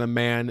describes a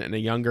man and a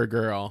younger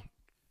girl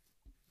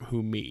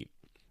who meet.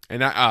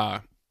 And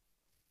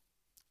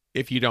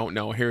if you don't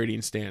know, Harry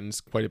Dean Stanton's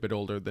quite a bit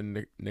older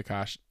than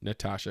Natasha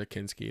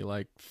Kinski,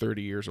 like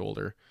 30 years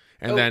older.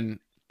 And then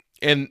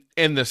in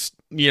this,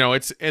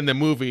 it's in the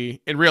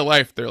movie. In real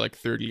life, they're like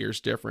 30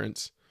 years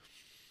difference.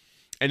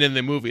 And in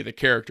the movie, the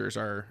characters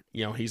are,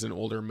 he's an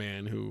older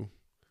man who.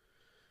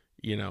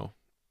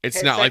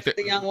 It's not like the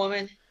young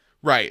woman.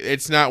 Right.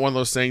 It's not one of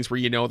those things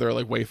where they're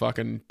like way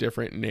fucking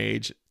different in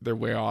age. They're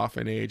way off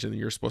in age, and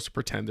you're supposed to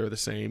pretend they're the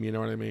same. You know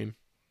what I mean?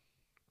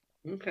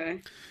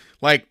 Okay.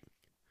 Like,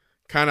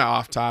 kind of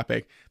off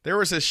topic. There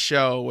was this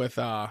show with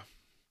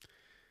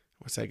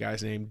what's that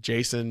guy's name?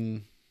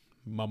 Jason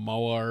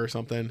Momoa or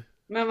something.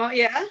 Momoa,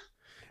 yeah.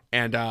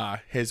 And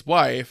his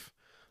wife,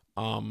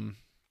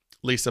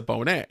 Lisa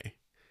Bonet.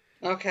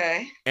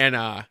 Okay.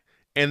 And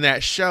in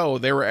that show,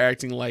 they were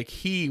acting like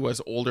he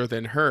was older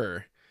than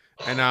her.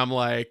 And I'm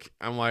like,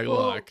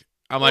 look,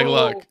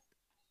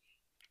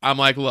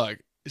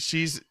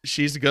 she's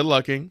good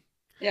looking.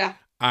 Yeah.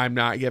 I'm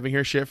not giving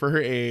her shit for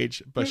her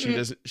age, but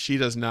she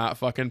does not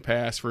fucking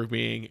pass for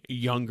being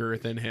younger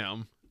than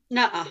him.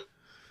 Nuh-uh.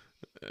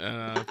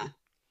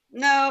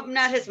 No,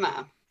 not his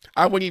mom.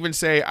 I wouldn't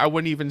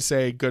even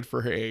say good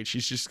for her age.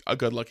 She's just a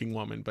good looking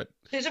woman, but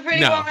she's a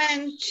pretty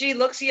woman. She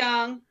looks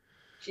young.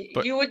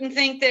 You wouldn't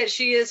think that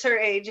she is her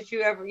age if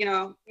you ever,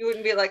 you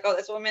wouldn't be like, oh,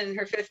 that's a woman in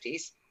her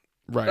 50s.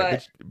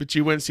 Right. But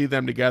you wouldn't see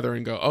them together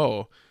and go,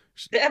 oh.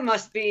 That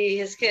must be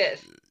his kid.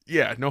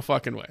 Yeah, no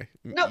fucking way.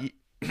 Nope.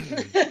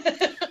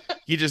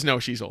 You just know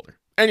she's older.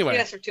 Anyway. You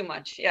asked her too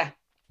much, yeah.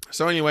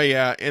 So anyway,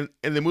 yeah, in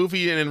the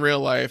movie and in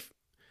real life,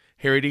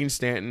 Harry Dean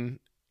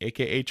Stanton,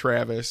 a.k.a.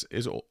 Travis,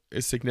 is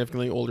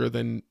significantly older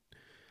than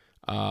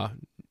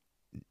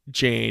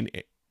Jane,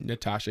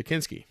 Natasha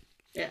Kinski.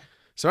 Yeah.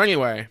 So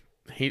anyway...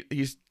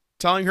 He's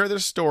telling her the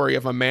story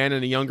of a man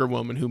and a younger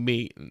woman who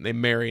meet and they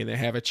marry and they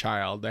have a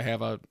child. They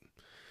have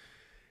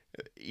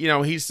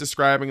he's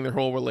describing their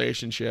whole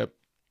relationship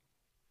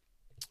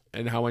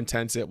and how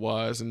intense it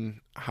was and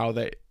how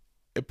that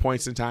at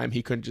points in time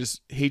he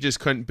just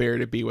couldn't bear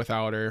to be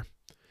without her,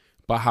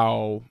 but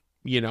how,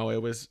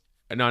 it was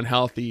an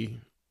unhealthy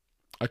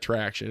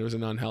attraction. It was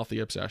an unhealthy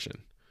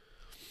obsession.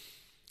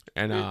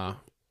 And,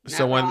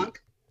 so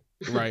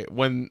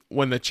when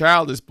the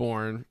child is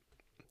born,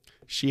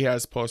 she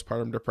has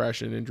postpartum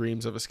depression and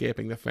dreams of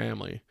escaping the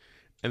family.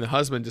 And the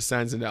husband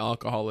descends into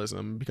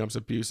alcoholism, becomes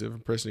abusive,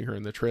 imprisoning her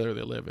in the trailer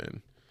they live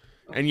in.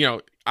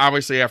 And,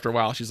 obviously after a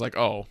while, she's like,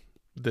 oh,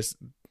 this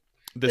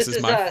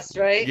is my... us,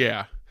 right?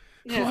 Yeah.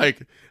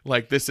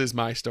 Like this is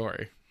my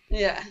story.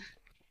 Yeah.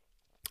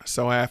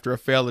 So after a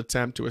failed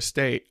attempt to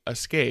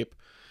escape,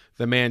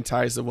 the man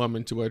ties the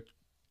woman to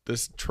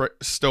this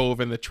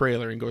stove in the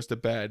trailer and goes to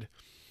bed,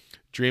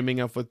 dreaming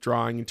of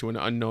withdrawing into an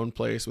unknown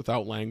place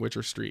without language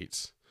or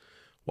streets,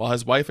 while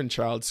his wife and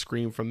child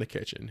scream from the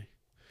kitchen.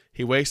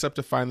 He wakes up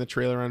to find the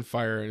trailer on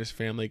fire and his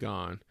family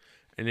gone,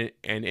 and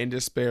in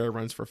despair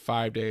runs for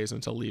 5 days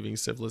until leaving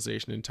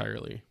civilization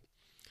entirely.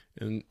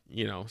 And,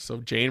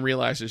 so Jane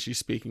realizes she's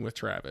speaking with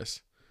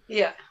Travis.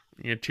 Yeah.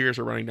 Tears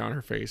are running down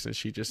her face, and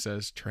she just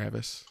says,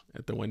 Travis,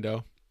 at the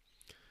window.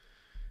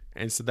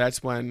 And so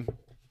that's when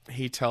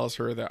he tells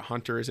her that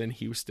Hunter is in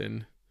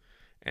Houston,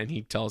 and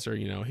he tells her,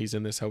 he's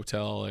in this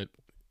hotel at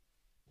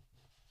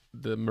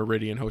the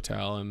Meridian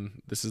Hotel,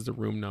 and this is the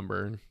room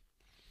number.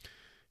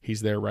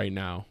 He's there right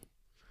now.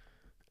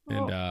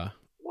 And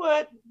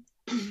what?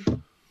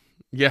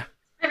 Yeah.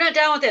 I'm not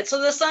down with it.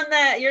 So your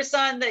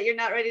son that you're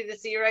not ready to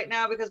see right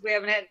now because we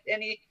haven't had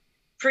any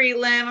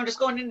prelim. I'm just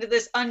going into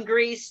this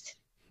ungreased.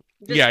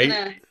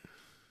 Yeah.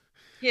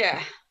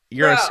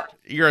 You're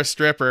a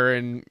stripper,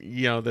 and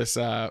this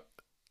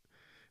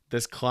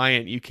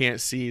client you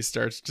can't see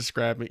starts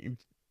describing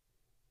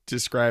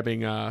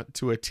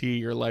to a T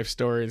your life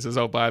story and says,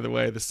 "Oh, by the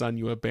way, the son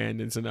you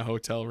abandoned's in a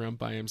hotel room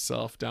by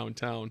himself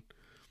downtown."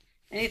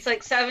 And he's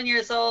like 7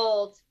 years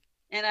old,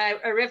 and I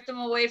ripped him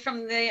away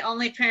from the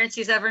only parents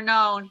he's ever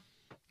known.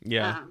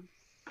 Yeah.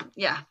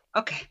 Yeah.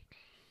 Okay.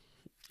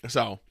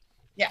 So.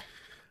 Yeah.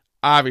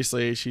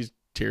 Obviously, she's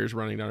tears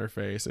running down her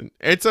face, and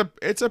it's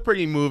a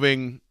pretty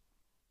moving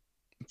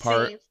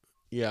part. Scene.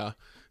 Yeah.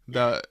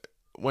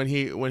 When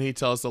he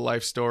tells the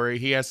life story,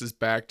 he has his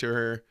back to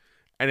her,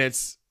 and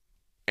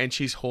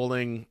she's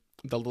holding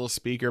the little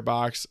speaker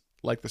box,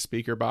 like the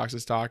speaker box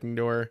is talking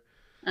to her.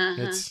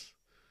 Uh-huh.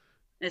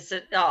 It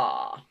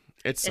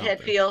something. had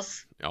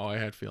feels. Oh, it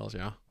had feels,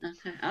 yeah.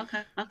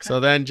 Okay. So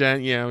then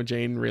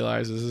Jane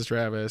realizes it's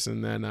Travis,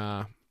 and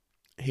then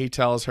he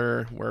tells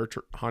her where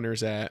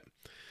Hunter's at,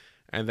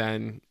 and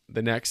then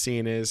the next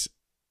scene is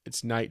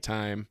it's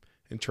nighttime,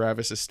 and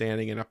Travis is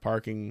standing in a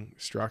parking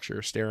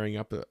structure staring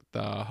up at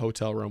the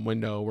hotel room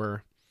window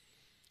where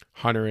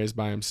Hunter is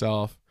by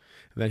himself.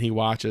 And then he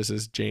watches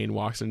as Jane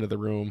walks into the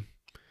room,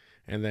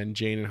 and then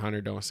Jane and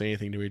Hunter don't say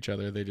anything to each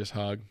other. They just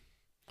hug.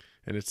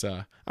 And it's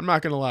I'm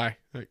not going to lie.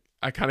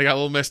 I kind of got a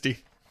little misty.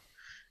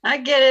 I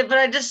get it, but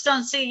I just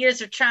don't see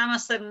years of trauma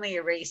suddenly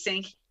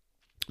erasing.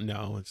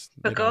 No,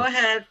 But go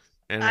ahead.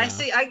 And, I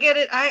see. I get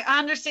it. I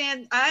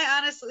understand. I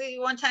honestly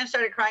one time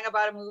started crying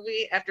about a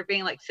movie after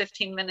being like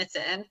 15 minutes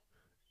in.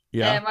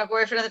 Yeah. And my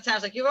boyfriend at the time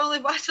was like, "You've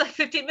only watched like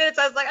 15 minutes."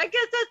 I was like, "I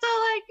guess that's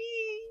all I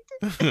need."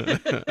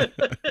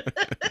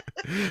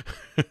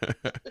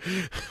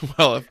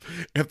 Well,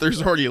 if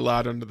there's already a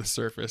lot under the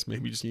surface,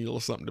 maybe you just need a little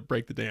something to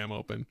break the dam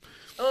open.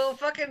 Oh,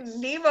 fucking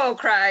Nemo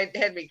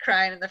had me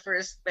crying in the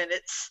first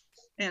minutes.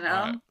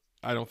 I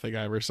don't think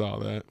I ever saw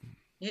that.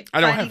 I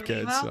don't have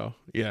kids, Nemo? So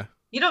yeah.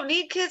 You don't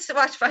need kids to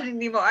watch Finding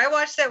Nemo. I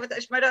watched that with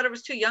my daughter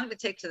was too young to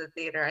take to the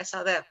theater. I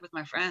saw that with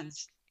my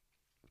friends.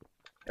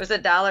 It was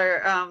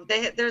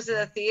 $1. There's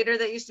a theater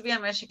that used to be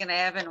on Michigan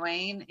Ave in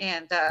Wayne,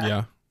 and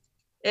yeah.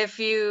 If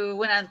you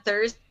went on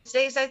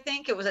Thursdays, I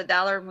think it was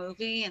 $1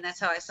 movie, and that's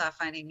how I saw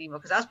Finding Nemo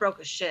because I was broke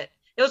as shit.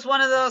 It was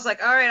one of those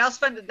like, all right, I'll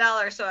spend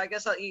 $1, so I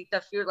guess I'll eat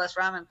a few less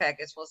ramen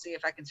packets. We'll see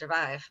if I can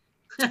survive.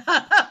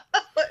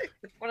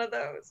 One of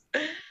those.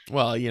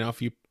 Well,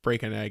 if you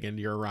break an egg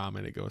into your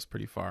ramen, it goes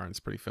pretty far and it's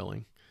pretty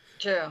filling.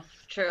 True.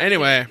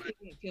 Anyway,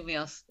 a few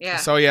meals. Yeah.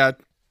 So yeah,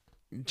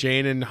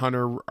 Jane and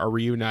Hunter are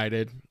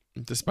reunited,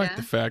 despite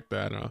the fact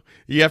that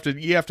you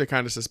have to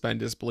kind of suspend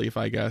disbelief,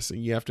 I guess,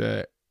 and you have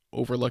to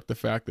overlook the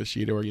fact that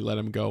she'd already let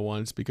him go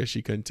once because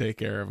she couldn't take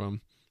care of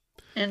him,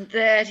 and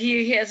that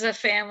he has a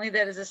family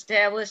that is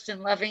established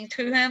and loving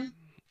to him,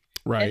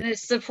 right, and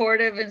is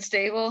supportive and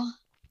stable.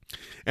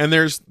 And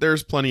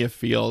there's plenty of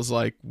feels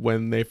like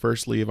when they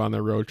first leave on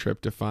their road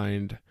trip to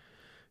find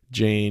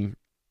Jane.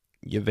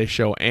 They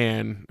show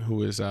Anne,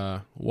 who is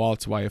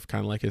Walt's wife,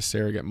 kind of like his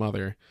surrogate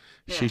mother.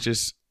 Yeah.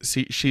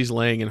 She's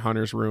laying in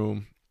Hunter's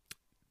room,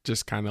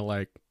 just kind of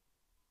like,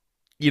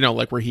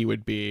 like where he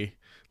would be,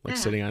 like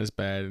sitting on his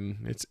bed,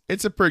 and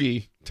it's a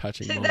pretty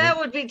touching moment. That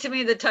would be to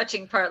me the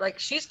touching part. Like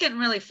she's getting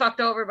really fucked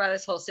over by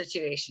this whole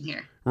situation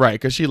here. Right,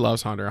 because she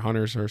loves Hunter.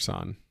 Hunter's her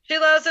son. She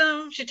loves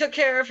him. She took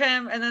care of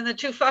him, and then the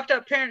two fucked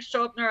up parents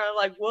show up and are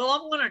like, "Well,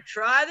 I'm gonna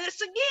try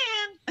this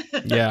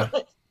again." Yeah.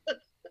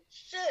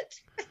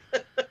 Shit.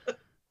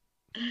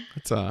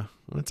 It's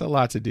a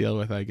lot to deal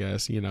with, I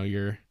guess.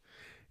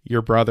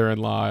 Your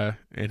brother-in-law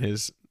and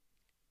his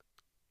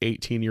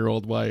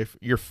 18-year-old wife,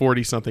 your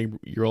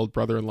 40-something-year-old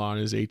brother-in-law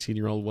and his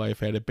 18-year-old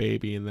wife had a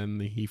baby, and then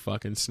he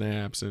fucking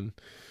snaps, and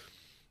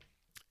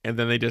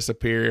then they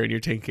disappear, and you're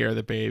taking care of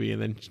the baby,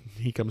 and then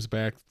he comes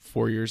back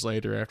 4 years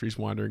later after he's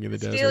wandering in the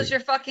desert. Steals your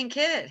fucking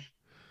kid.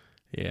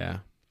 Yeah.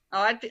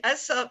 Oh, I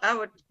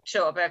would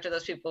show up after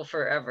those people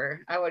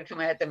forever. I would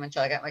come at them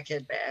until I got my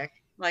kid back.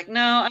 Like,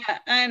 no,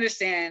 I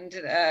understand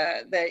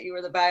that you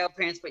were the bio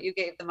parents, but you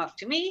gave them up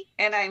to me,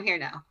 and I'm here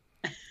now.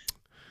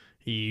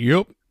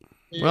 Yep.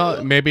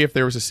 Well, maybe if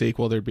there was a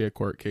sequel, there'd be a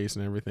court case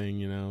and everything,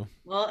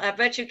 Well, I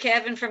bet you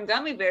Kevin from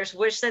Gummy Bears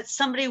wished that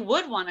somebody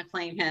would want to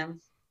claim him.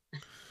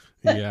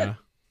 Yeah.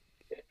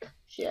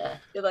 Yeah.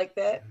 You like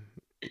that?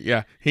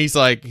 Yeah. He's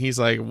like,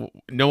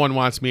 no one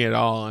wants me at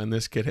all, and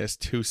this kid has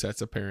 2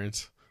 sets of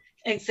parents.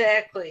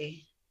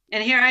 Exactly.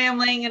 And here I am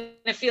laying in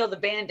a field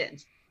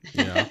abandoned.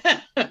 Yeah.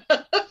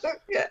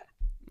 Yeah.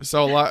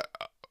 So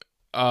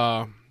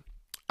I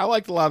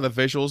liked a lot of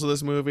the visuals of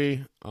this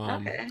movie.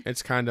 Okay.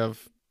 It's kind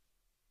of,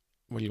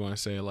 what do you want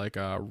to say, like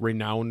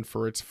renowned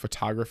for its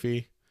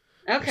photography,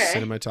 okay,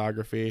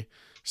 cinematography.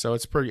 So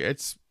it's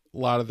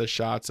lot of the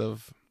shots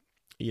of,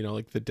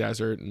 like the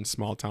desert and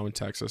small town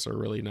Texas are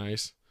really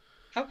nice.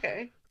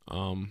 Okay.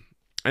 And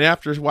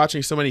after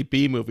watching so many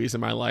B movies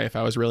in my life,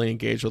 I was really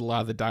engaged with a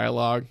lot of the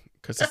dialogue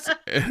because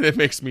it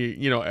makes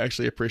me,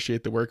 actually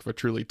appreciate the work of a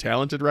truly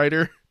talented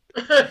writer.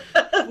 The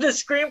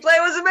screenplay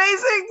was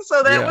amazing,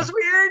 so that was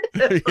weird.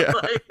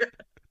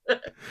 Yeah.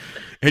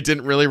 It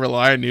didn't really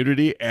rely on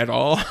nudity at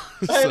all.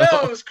 I know,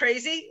 it was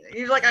crazy.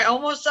 You're like, I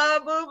almost saw a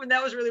boob, and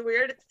that was really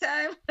weird at the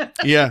time.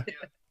 Yeah.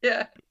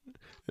 Yeah.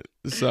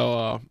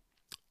 So,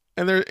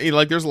 and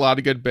there's a lot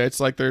of good bits.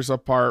 Like there's a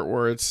part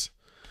where it's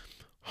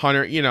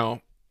Hunter,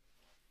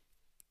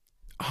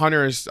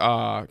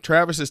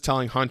 Travis is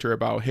telling Hunter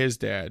about his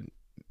dad,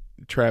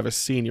 Travis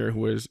Sr., who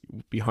would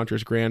be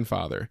Hunter's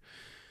grandfather.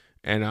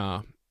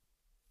 And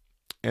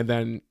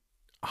then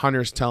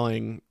Hunter's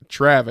telling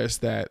Travis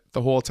that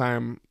the whole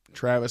time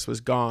Travis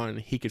was gone,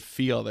 he could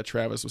feel that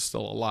Travis was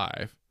still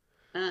alive.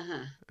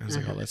 I was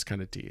like, oh, that's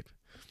kind of deep.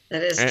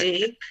 That is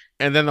deep.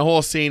 And then the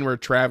whole scene where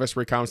Travis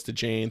recounts to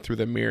Jane through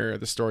the mirror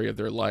the story of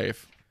their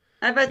life.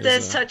 I bet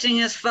that's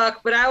touching as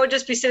fuck, but I would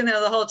just be sitting there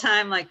the whole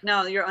time like,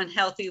 no, you're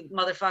unhealthy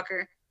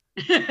motherfucker.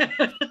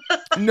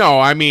 No,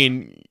 I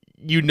mean,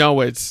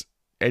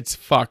 it's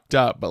fucked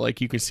up, but like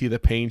you can see the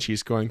pain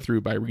she's going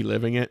through by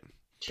reliving it.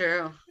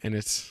 True. And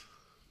it's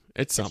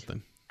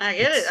something. I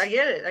get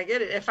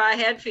it. If I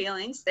had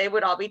feelings, they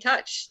would all be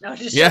touched. No,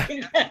 just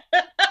kidding.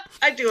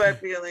 I do have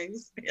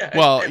feelings. Yeah.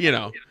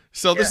 Well,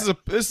 so this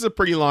is a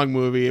pretty long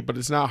movie, but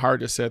it's not hard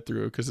to sit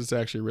through because it's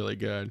actually really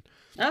good.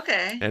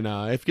 Okay. And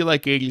if you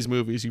like 80s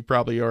movies, you're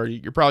probably already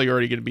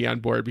going to be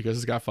on board because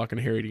it's got fucking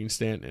Harry Dean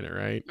Stanton in it,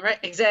 right? Right,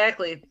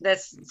 exactly.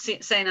 That's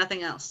say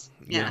nothing else.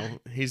 Yeah.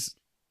 He's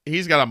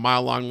got a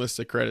mile-long list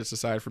of credits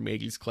aside from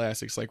 80s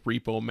classics like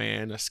Repo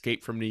Man,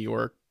 Escape from New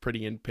York,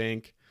 Pretty in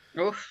Pink.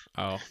 Oof.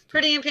 Oh,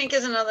 Pretty in Pink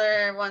is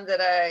another one that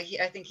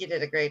I think he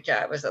did a great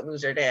job as a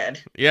loser dad.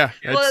 Yeah.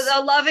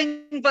 Well, a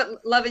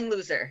loving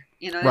loser,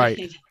 Right.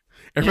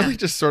 It really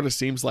just sort of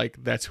seems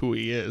like that's who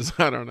he is.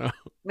 I don't know.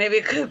 Maybe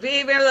it could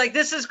be. Maybe like,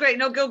 this is great.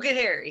 No, go get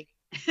Harry.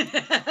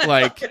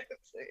 Like,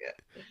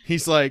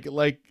 he's like,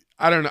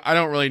 I don't know. I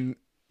don't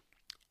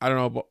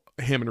know about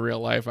him in real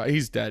life.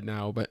 He's dead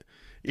now, but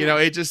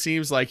it just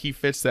seems like he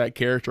fits that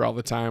character all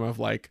the time of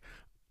like,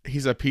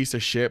 he's a piece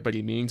of shit, but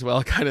he means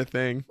well kind of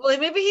thing. Well,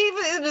 maybe he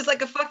was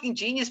like a fucking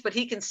genius, but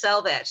he can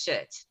sell that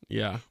shit.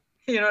 Yeah.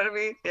 You know what I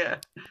mean? Yeah.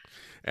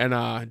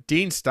 And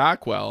Dean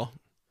Stockwell,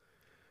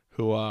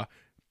 who,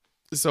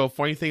 so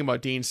funny thing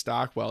about Dean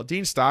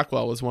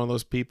Stockwell was one of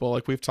those people,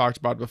 like we've talked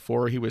about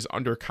before, he was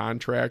under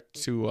contract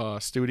to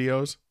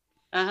studios.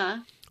 Uh-huh.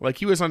 Like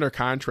he was under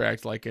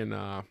contract like in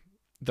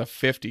the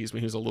 50s when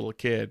he was a little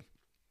kid.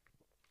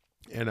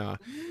 And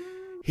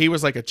he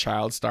was like a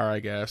child star, I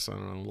guess. I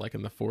don't know, like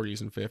in the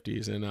 40s and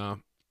 50s.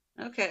 And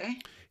okay.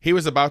 He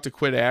was about to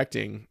quit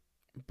acting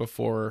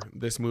before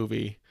this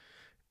movie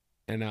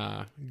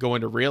and go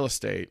into real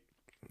estate.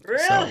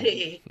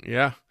 Really? So,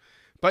 yeah.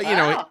 But,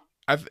 wow.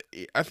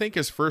 I think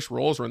his first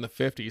roles were in the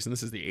 50s and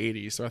this is the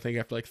 80s. So I think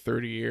after like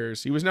 30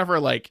 years, he was never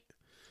like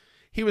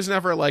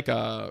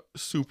a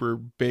super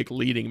big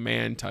leading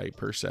man type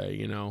per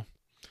se,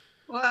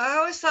 Well, I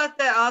always thought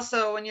that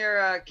also when you're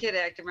a kid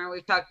actor, remember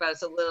we've talked about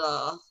it's a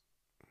little...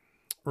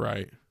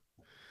 Right.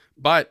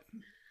 But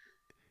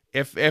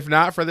if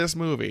not for this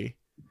movie,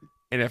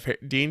 and if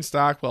Dean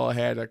Stockwell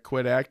had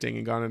quit acting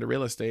and gone into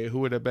real estate, who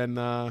would have been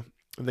the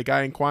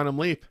guy in Quantum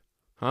Leap?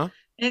 Huh?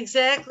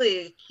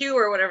 Exactly. Q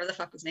or whatever the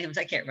fuck his name is.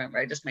 I can't remember.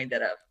 I just made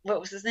that up. What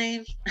was his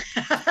name?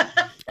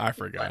 I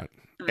forgot.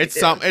 It's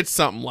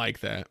something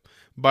like that.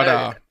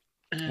 But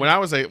when I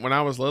was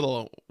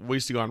little, we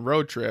used to go on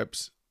road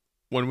trips.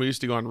 When we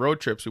used to go on road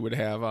trips, we would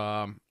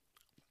have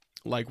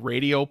like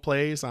radio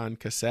plays on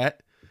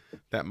cassette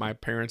that my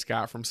parents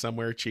got from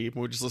somewhere cheap.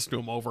 And we'd just listen to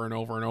them over and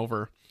over and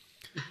over.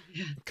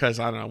 Because,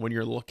 I don't know, when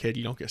you're a little kid,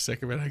 you don't get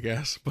sick of it, I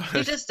guess. But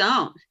you just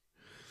don't.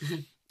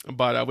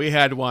 But we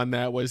had one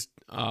that was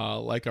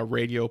like a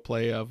radio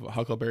play of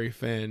Huckleberry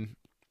Finn.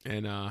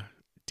 And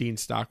Dean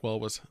Stockwell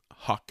was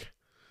Huck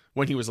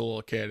when he was a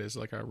little kid, is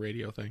like a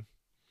radio thing.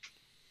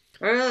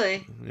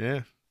 Really?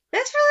 Yeah.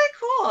 That's really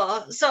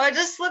cool. So I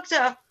just looked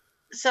up.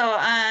 So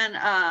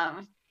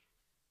on,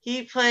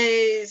 he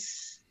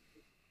plays...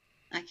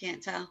 I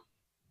can't tell.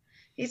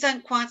 He's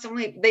on Quantum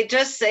Leap. They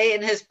just say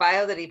in his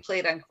bio that he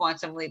played on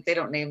Quantum Leap. They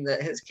don't name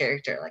his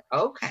character. Like,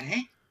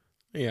 okay.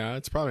 Yeah,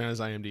 it's probably on his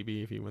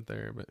IMDb if he went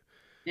there, but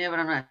yeah, but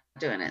I'm not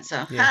doing it.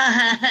 So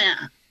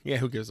yeah,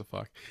 who gives a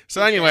fuck?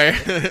 So anyway,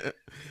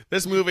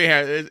 this movie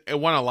it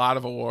won a lot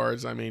of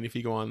awards. I mean, if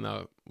you go on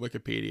the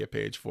Wikipedia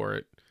page for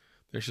it,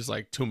 there's just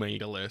like too many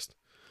to list,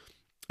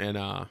 and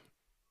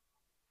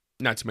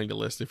not too many to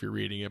list if you're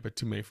reading it, but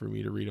too many for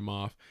me to read them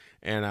off.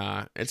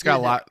 And it's got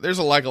a lot. There's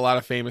a lot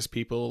of famous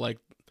people like,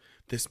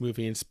 this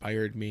movie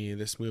inspired me.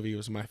 This movie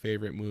was my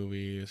favorite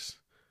movies.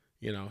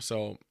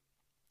 So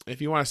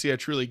if you want to see a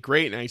truly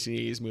great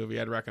 1980s movie,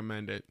 I'd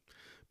recommend it.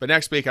 But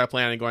next week I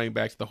plan on going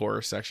back to the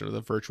horror section of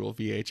the virtual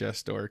VHS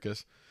store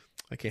because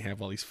I can't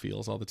have all these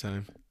feels all the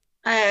time.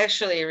 I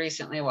actually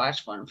recently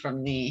watched one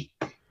from the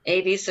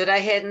 80s that I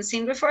hadn't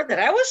seen before that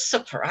I was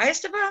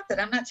surprised about that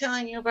I'm not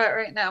telling you about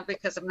right now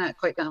because I'm not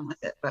quite done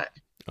with it, but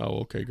Oh,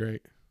 okay,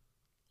 great.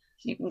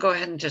 you can go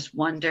ahead and just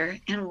wonder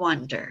and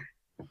wonder.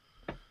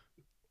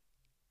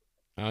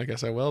 I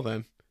guess I will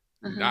then.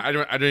 Mhm. I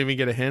don't even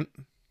get a hint.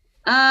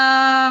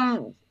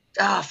 Oh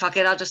fuck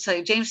it, I'll just tell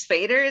you. James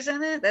Spader is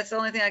in it. That's the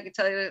only thing I can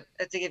tell you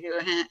to give you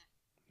a hint.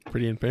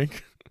 Pretty in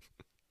Pink.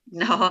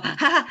 No,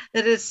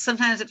 it is.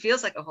 Sometimes it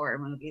feels like a horror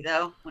movie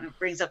though, when it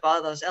brings up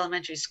all those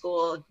elementary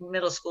school,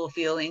 middle school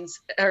feelings,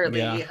 early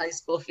Yeah. high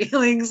school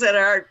feelings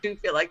that do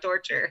feel like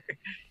torture.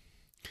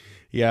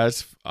 Yeah,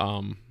 it's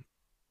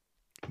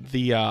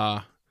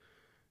the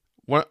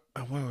what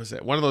was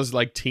it? One of those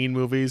like teen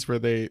movies where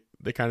they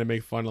kind of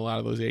make fun of a lot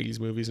of those 80s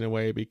movies in a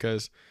way,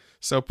 because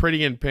so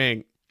Pretty in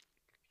Pink,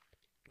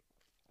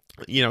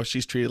 you know,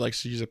 she's treated like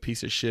she's a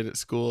piece of shit at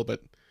school,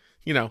 but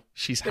you know,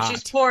 she's But hot.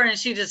 she's poor and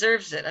she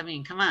deserves it. I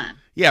mean, come on.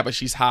 Yeah, but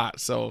she's hot,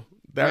 so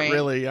that Right.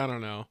 really, I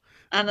don't know.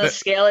 On the That-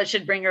 scale, it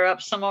should bring her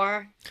up some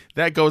more.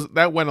 That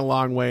went a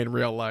long way in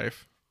real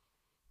life.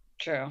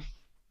 True.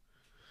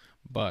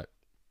 But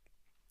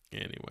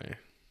anyway.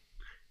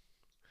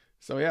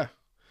 So yeah.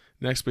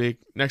 Next week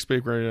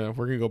we're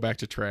gonna go back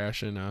to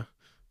trash and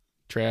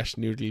trash,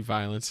 nudity,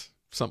 violence,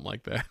 something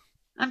like that.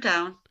 I'm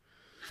down.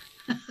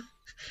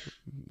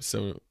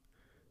 So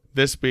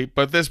this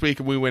week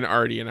we went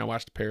arty and I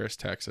watched Paris,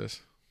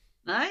 Texas.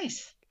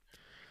 Nice.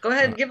 Go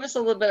ahead and give us a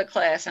little bit of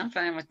class. I'm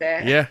fine with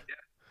that. Yeah.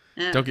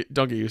 Yeah. Don't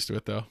get used to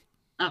it though.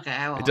 Okay,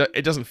 I won't.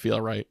 It doesn't feel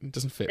right. It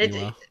doesn't fit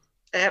me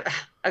well.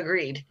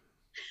 Agreed.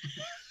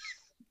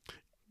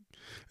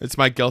 It's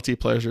my guilty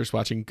pleasures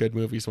watching good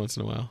movies once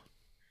in a while.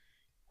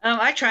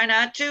 I try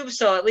not to,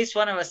 so at least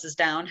one of us is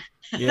down.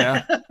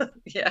 Yeah.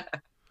 Yeah.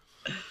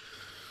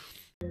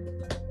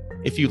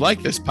 If you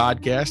like this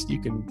podcast, you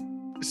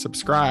can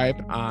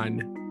subscribe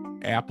on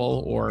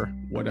Apple or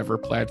whatever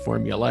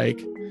platform you like.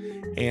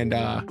 And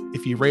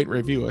if you rate and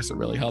review us, it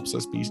really helps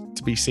us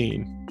to be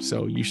seen.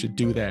 So you should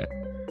do that.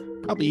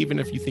 Probably even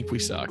if you think we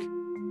suck.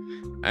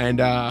 And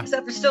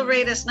Except for still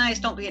rate us nice.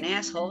 Don't be an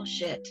asshole.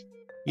 Shit.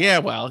 yeah,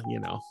 well, you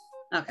know,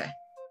 Okay.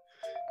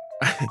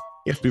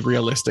 you have to be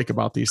realistic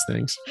about these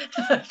things.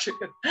 True.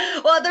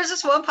 Well, there's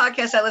this one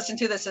podcast I listen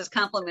to that says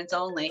compliments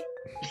only.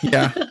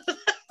 Yeah.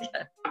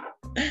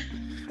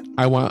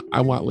 I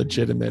want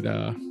legitimate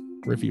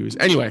reviews.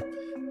 Anyway,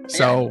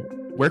 so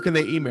where can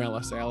they email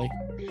us, Allie?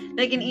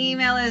 They can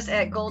email us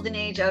at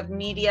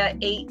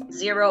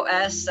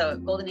goldenageofmedia80s, so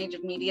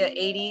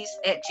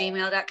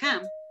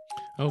goldenageofmedia80s@gmail.com.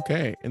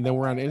 Okay. And then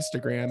we're on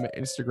Instagram at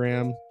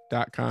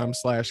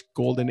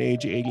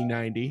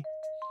instagram.com/goldenage8090.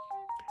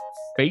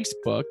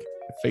 Facebook,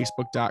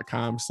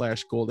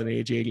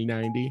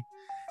 facebook.com/goldenage8090.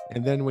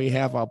 And then we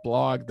have a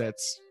blog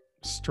that's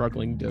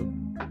struggling to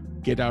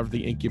get out of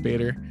the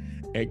incubator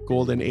at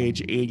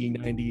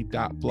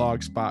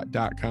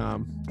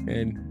goldenage8090.blogspot.com.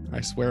 And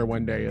I swear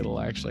one day it'll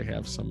actually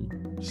have some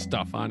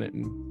stuff on it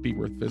and be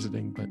worth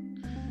visiting, but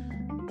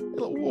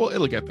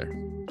it'll get there.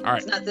 All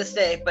right. It's not this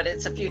day, but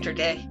it's a future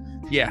day.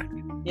 Yeah.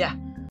 Yeah.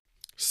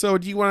 So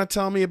do you want to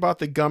tell me about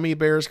the Gummy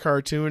Bears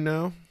cartoon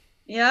now?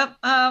 Yep.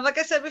 Like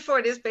I said before,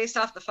 it is based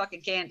off the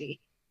fucking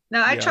candy.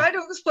 Now, I Yeah. tried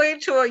to explain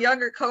to a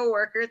younger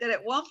coworker that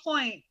at one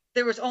point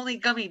there was only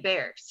gummy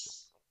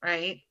bears,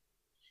 right?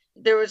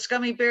 There was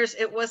gummy bears,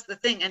 it was the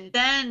thing, and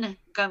then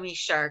gummy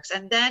sharks,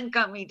 and then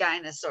gummy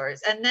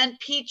dinosaurs, and then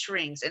peach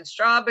rings and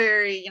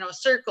strawberry,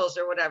 circles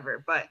or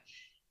whatever. But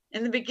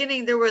in the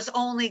beginning, there was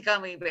only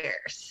gummy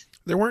bears.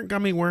 There weren't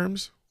gummy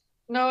worms?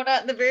 No,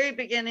 not in the very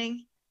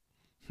beginning.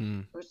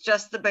 It was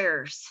just the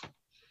bears.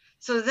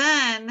 So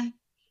then,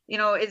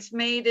 it's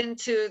made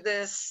into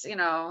this,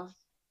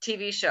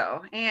 TV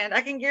show. And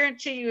I can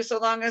guarantee you, so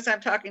long as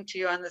I'm talking to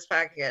you on this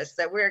podcast,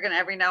 that we're going to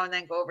every now and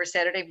then go over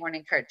Saturday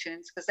morning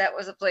cartoons, because that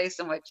was a place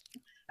in which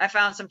I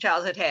found some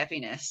childhood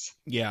happiness.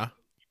 Yeah.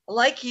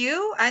 Like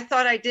you, I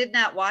thought I did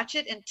not watch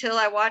it until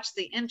I watched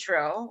the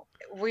intro.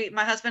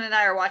 My husband and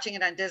I are watching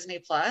it on Disney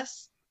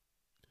Plus.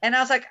 And I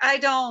was like, I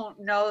don't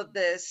know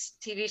this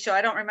TV show.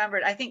 I don't remember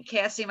it. I think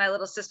Cassie, my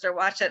little sister,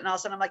 watched it. And all of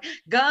a sudden I'm like,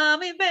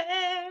 gummy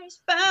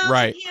bears found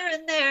Right. here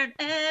and there and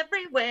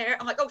everywhere.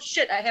 I'm like, oh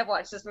shit, I have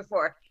watched this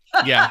before.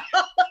 Yeah.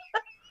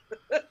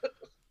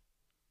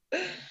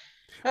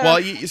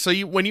 Well,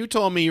 when you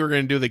told me you were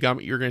going to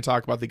do you're going to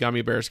talk about the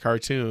Gummy Bears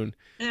cartoon.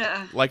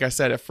 Yeah. Like I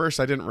said, at first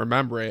I didn't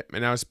remember it,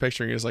 and I was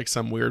picturing it as like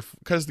some weird,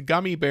 because the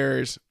Gummy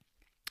Bears,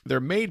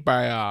 they're made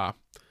by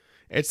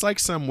it's like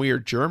some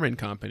weird German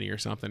company or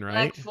something,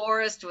 right? Black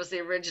Forest was the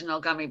original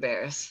gummy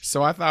bears.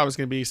 So I thought it was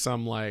going to be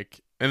some and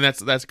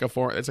it's like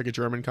a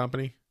German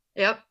company.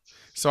 Yep.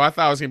 So I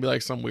thought it was going to be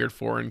like some weird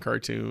foreign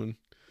cartoon.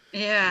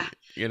 Yeah.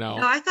 No,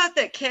 I thought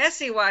that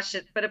Cassie watched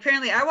it, but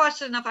apparently I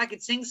watched it enough I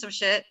could sing some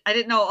shit. I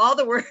didn't know all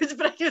the words,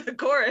 but I knew the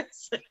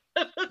chorus.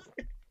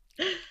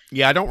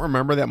 Yeah, I don't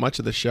remember that much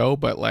of the show,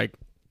 but like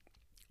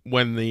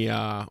when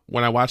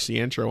I watched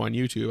the intro on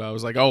YouTube, I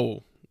was like,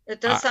 oh.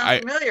 It does sound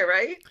familiar,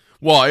 right?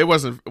 Well, it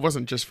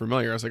wasn't just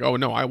familiar. I was like, oh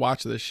no, I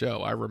watched this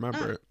show. I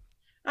remember it.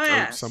 Oh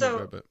yeah. Some So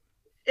of it, but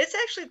It's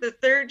actually the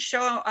third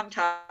show I'm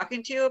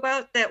talking to you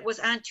about that was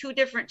on 2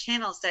 different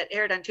channels, that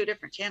aired on 2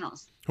 different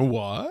channels.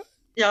 What?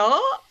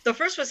 The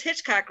first was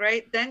Hitchcock,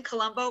 right? Then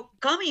Columbo.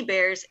 Gummy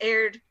Bears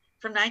aired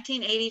from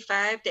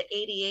 1985 to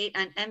 88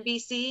 on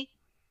NBC.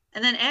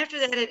 And then after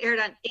that, it aired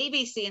on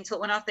ABC until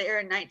it went off the air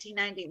in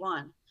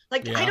 1991.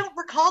 Like, Yeah. I don't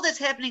recall this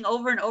happening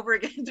over and over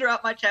again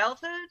throughout my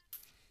childhood.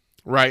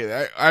 Right.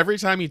 Every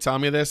time you tell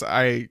me this,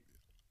 I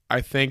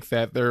think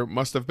that there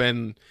must have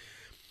been.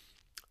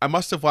 I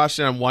must have watched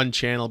it on one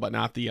channel, but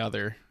not the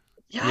other.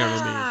 Yeah. You know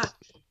what I mean?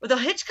 Well, the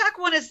Hitchcock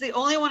one is the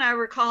only one I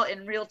recall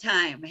in real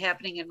time,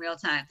 happening in real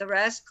time. The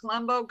rest,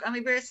 Columbo, Gummy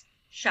Bears,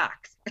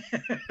 shocked.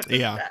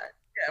 Yeah.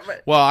 Yeah,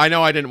 but Well, I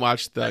know I didn't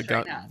watch That's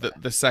right now,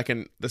 the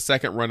second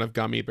run of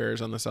Gummy Bears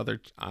on this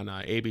other on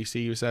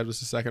ABC. You said was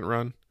the second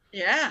run.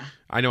 yeah.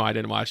 I know I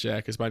didn't watch that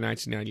because by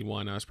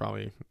 1991 I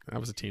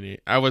was a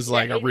teenager. I was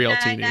like a real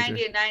 89, teenager.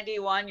 90 and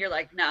 91, you're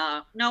like,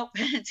 no, nope,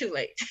 too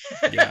late.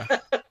 Yeah.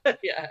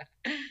 Yeah.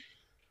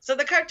 So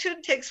the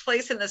cartoon takes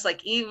place in this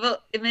like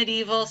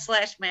medieval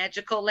 /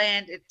 magical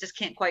land. It just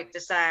can't quite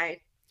decide.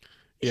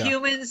 Yeah.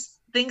 Humans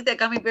think that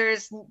gummy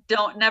bears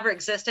never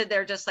existed.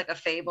 They're just like a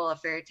fable, a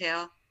fairy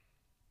tale.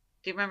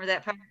 Do you remember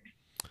that part?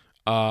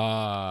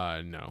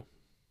 No.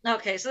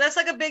 Okay, so that's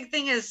like a big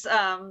thing is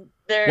Well,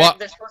 they're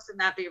supposed to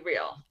not be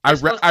real.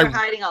 They're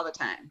hiding all the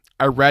time.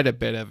 I read a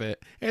bit of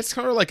it. It's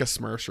kind of like a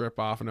Smurfs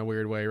ripoff in a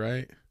weird way,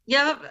 right?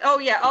 Yeah. Oh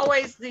yeah.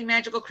 Always the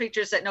magical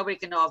creatures that nobody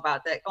can know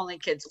about, that only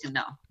kids can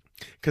know.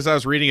 Because I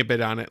was reading a bit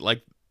on it.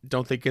 Like,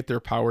 don't they get their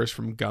powers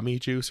from gummy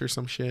juice or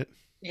some shit?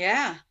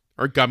 Yeah.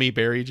 Or gummy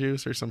berry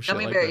juice or some shit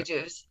Gummy like berry that.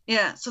 juice.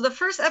 Yeah. So the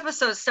first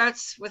episode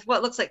starts with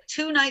what looks like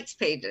 2 Knights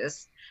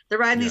pages. They're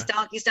riding these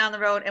donkeys down the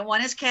road, and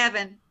one is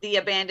Kevin, the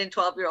abandoned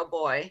 12-year-old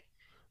boy.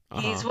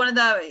 He's one of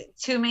the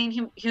 2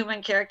 main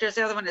human characters.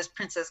 The other one is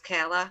Princess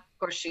Kala. Of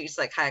course, she's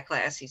like high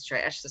class. He's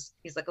trash.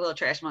 He's like a little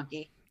trash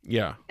monkey.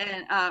 Yeah.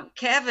 And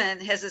Kevin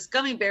has this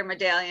gummy bear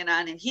medallion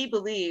on, and he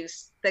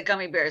believes that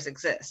gummy bears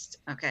exist.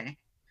 Okay.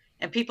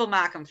 And people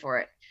mock him for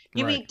it.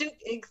 You meet Duke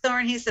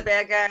Igthorn, he's the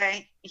bad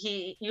guy.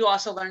 You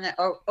also learn that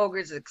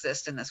ogres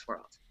exist in this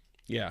world.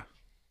 Yeah.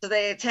 So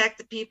they attack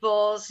the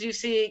peoples. You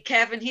see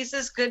Kevin, he's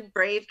this good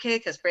brave kid,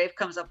 because brave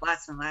comes up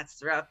lots and lots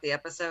throughout the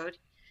episode.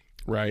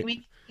 Right. You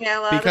meet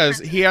Kala, Because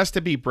he has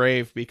to be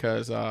brave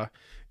because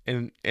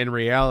in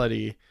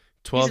reality,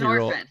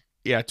 12-year-old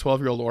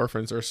 12-year-old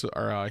orphans are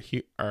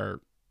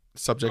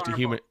subject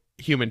vulnerable.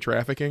 to human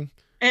trafficking.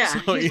 Yeah,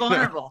 So, he's you know.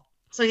 vulnerable.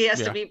 So he has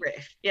Yeah. to be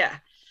brave. Yeah.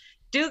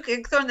 Duke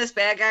Igthorn, this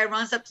bad guy,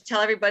 runs up to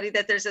tell everybody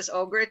that there's this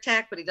ogre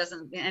attack, but he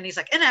doesn't, and he's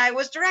like, and I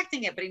was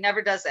directing it, but he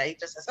never does that. He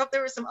just says, oh, there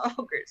were some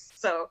ogres.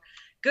 So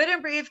good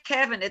and brave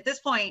Kevin, at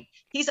this point,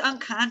 he's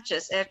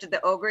unconscious after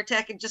the ogre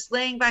attack and just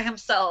laying by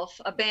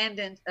himself,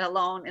 abandoned,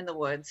 alone in the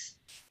woods.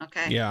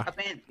 Okay. Yeah.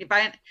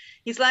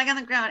 He's lying on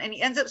the ground, and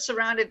he ends up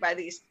surrounded by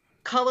these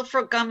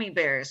colorful gummy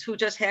bears who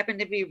just happen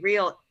to be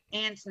real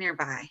ants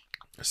nearby.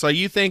 So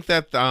you think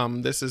that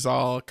this is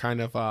all kind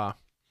of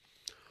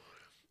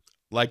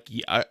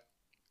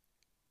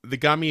the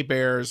gummy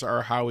bears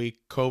are how he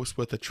copes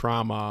with the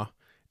trauma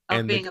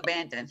Of being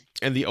abandoned.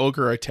 and the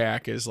ogre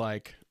attack is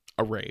like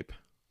a rape.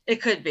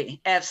 It could be.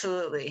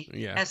 Absolutely.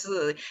 Yeah.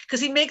 Absolutely. Because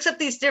he makes up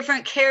these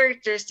different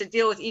characters to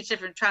deal with each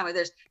different trauma.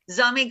 There's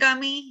Zummy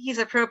Gummy. He's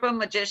a purple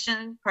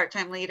magician,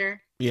 part-time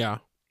leader. Yeah.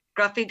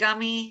 Gruffy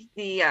Gummy,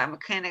 the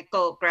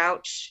mechanical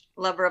grouch,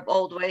 lover of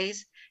old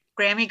ways.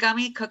 Grammy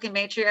Gummy, cooking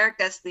matriarch.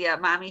 That's the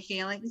mommy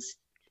feelings.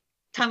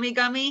 Tummy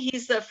Gummy,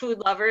 he's the food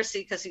lover,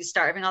 because he's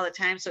starving all the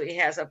time. So he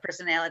has a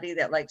personality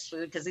that likes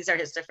food, because these are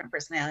his different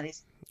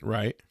personalities.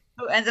 Right.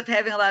 Who ends up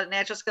having a lot of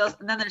natural skills.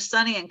 And then there's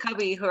Sunny and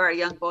Cubby, who are a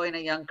young boy and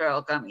a young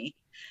girl gummy.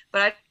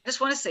 But I just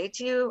want to say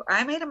to you,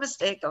 I made a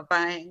mistake of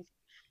buying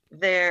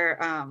their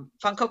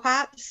Funko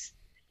Pops.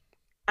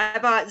 I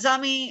bought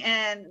Zummy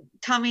and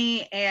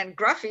Tummy and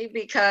Gruffy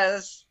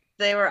because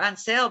they were on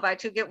sale, buy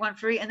 2 get 1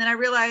 free. And then I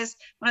realized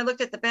when I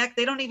looked at the back,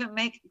 they don't even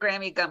make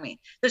Grammy Gummy.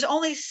 There's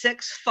only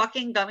 6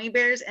 fucking gummy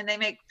bears, and they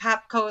make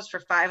pop codes for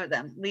 5 of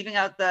them, leaving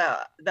out the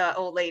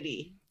old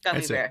lady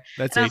gummy bear.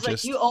 That's and I was ageist.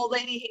 like, you old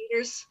lady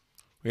haters.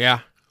 Yeah.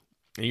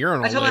 And you're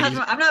an I old told my lady.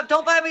 husband,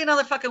 don't buy me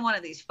another fucking one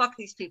of these. Fuck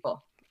these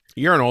people.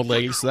 You're an old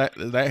lady, so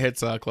that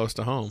hits close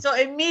to home. So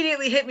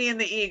immediately hit me in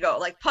the ego,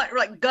 like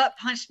gut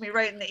punched me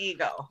right in the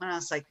ego. And I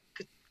was like,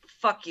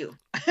 fuck you.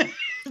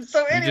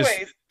 So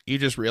anyways. You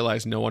just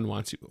realize no one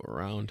wants you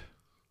around.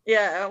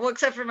 Yeah, well,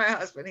 except for my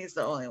husband. He's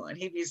the only one.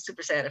 He'd be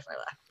super sad if I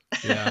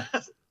left.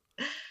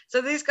 Yeah.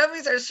 So these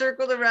gummies are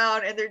circled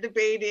around, and they're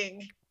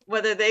debating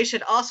whether they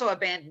should also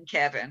abandon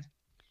Kevin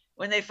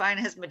when they find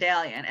his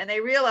medallion. And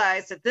they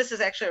realize that this is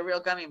actually a real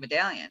gummy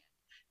medallion.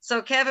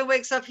 So Kevin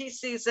wakes up, he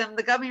sees him.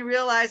 The gummy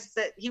realizes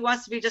that he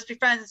wants to be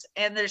friends,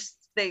 and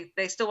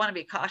they still want to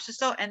be cautious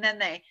though, and then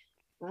they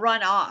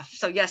run off.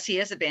 So yes, he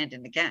is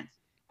abandoned again.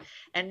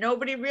 And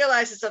nobody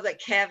realizes that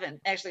Kevin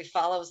actually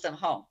follows them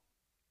home.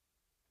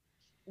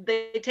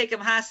 They take him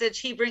hostage.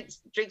 He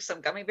drinks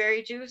some gummy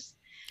berry juice,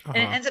 and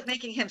it ends up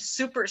making him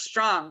super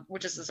strong,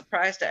 which is a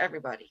surprise to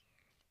everybody.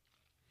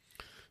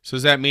 So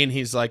does that mean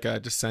he's like a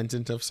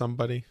descendant of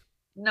somebody?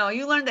 No,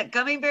 you learn that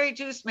gummy berry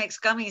juice makes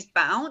gummies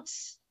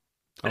bounce,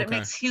 but it Okay.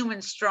 makes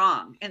humans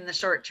strong in the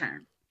short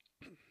term.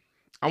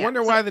 I Yeah,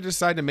 wonder so- why they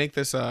decided to make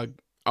this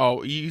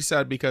oh, you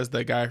said because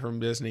the guy from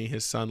Disney,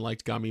 his son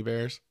liked gummy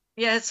bears.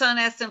 Yeah, his son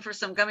asked him for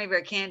some gummy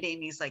bear candy,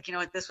 and he's like, you know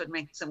what, this would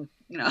make some,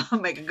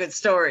 make a good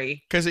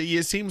story. Because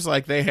it seems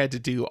like they had to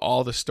do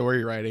all the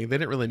story writing. They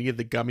didn't really need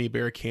the gummy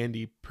bear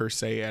candy per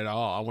se at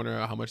all. I wonder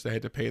how much they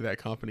had to pay that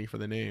company for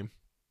the name.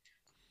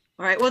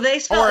 All right. Well, they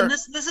spell, Or- and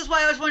this is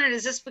why I was wondering,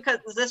 is this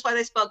why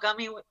they spell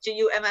gummy with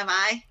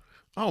Gummi?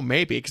 Oh,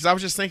 maybe. Because I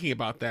was just thinking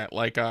about that.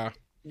 Like,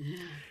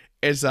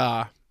 is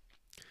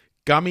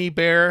gummy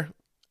bear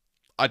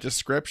a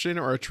description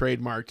or a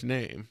trademarked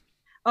name?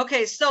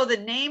 Okay, so the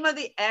name of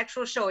the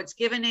actual show, its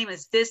given name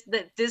is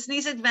the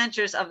Disney's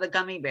Adventures of the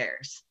Gummy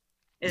Bears.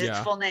 Is its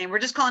Yeah. full name? We're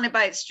just calling it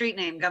by its street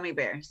name, Gummy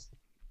Bears.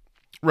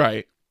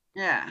 Right.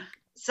 Yeah.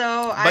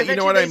 So But you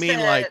know what I mean?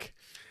 Like,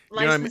 you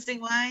know what I mean?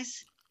 licensing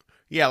wise.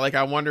 Yeah, like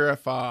I wonder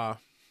if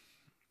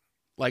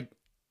like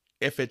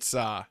if it's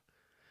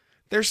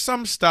there's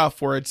some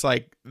stuff where it's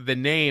like the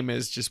name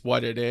is just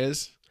what it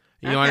is.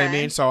 You know what I Okay.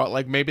 mean? So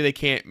like maybe they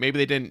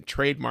didn't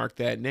trademark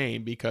that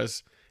name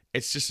because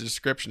it's just a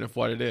description of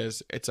what it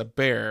is. It's a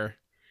bear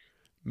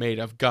made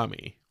of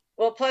gummy.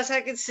 Well, plus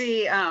I could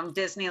see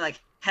Disney like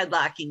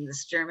headlocking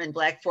this German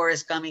Black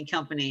Forest gummy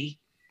company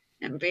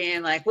and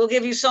being like, "We'll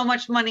give you so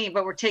much money,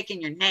 but we're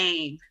taking your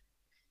name."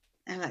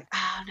 And I'm like,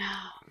 "Oh no."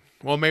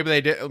 Well, maybe they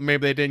did.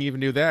 Maybe they didn't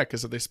even do that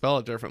because if they spell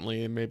it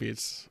differently, and maybe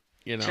it's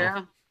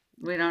True.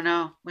 We don't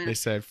know. they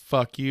said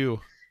 "fuck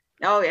you."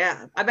 Oh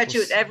yeah, I bet you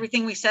We'll see.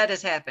 everything we said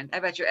has happened. I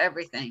bet you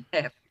everything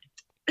happened.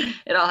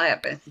 It all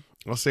happened.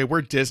 I'll say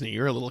we're Disney.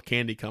 You're a little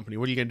candy company.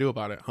 What are you gonna do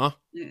about it, huh?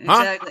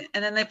 Exactly.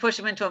 And then they push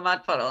him into a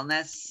mud puddle, and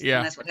that's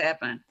what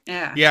happened.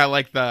 Yeah. Yeah,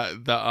 like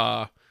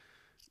the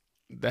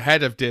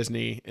head of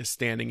Disney is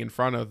standing in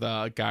front of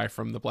the guy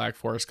from the Black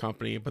Forest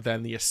Company, but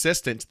then the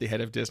assistant to the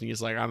head of Disney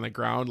is like on the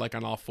ground, like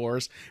on all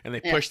fours, and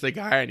they Yeah. push the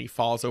guy and he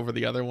falls over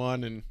the other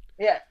one. And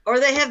Yeah. Or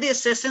they have the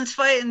assistants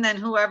fight, and then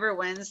whoever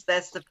wins,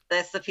 that's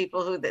the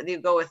people who that you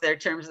go with their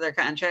terms of their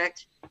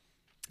contract.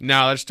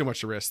 no, there's too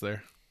much risk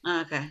there.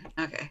 Okay.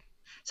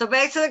 So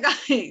back to the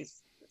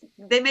guys.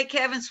 They make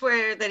Kevin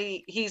swear that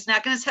he's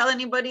not going to tell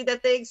anybody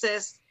that they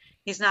exist.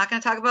 He's not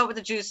going to talk about what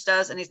the juice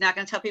does, and he's not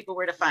going to tell people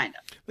where to find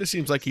them. This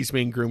seems like he's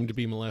being groomed to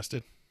be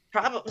molested.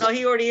 Probably no,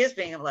 he already is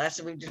being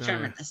molested. We've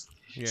determined this.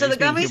 Yeah, So the he's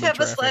being gummies human have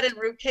a sled trafficked.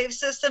 and root cave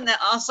system that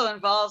also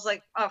involves,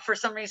 like, for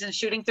some reason,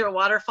 shooting through a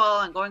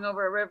waterfall and going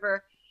over a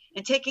river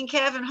and taking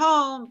Kevin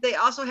home. They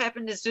also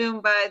happen to zoom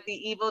by the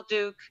evil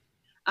Duke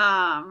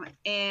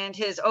and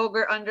his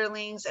ogre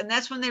underlings, and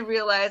that's when they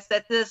realize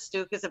that this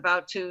Duke is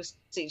about to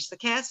siege the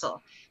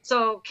castle.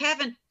 So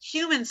Kevin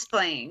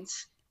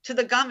human-splains to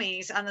the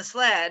gummies on the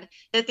sled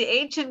that the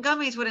ancient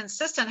gummies would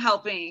insist on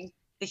helping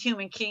the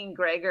human king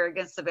Gregor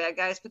against the bad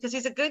guys because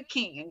he's a good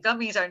king and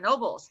gummies are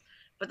nobles.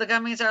 But the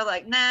gummies are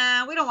like,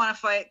 nah, we don't want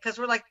to fight because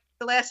we're like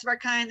the last of our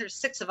kind. There's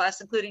 6 of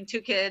us, including 2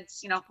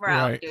 kids. We're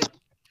out, Right. dude.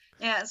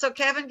 Yeah. So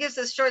Kevin gives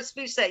this short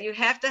speech that you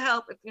have to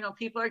help if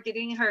people are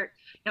getting hurt,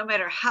 no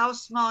matter how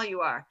small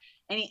you are.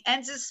 And he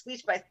ends his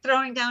speech by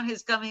throwing down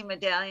his gummy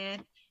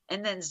medallion.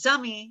 And then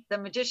Zummy, the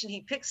magician,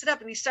 he picks it up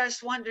and he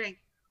starts wondering,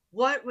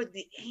 what would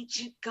the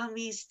ancient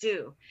gummies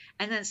do?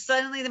 And then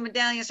suddenly the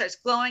medallion starts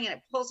glowing and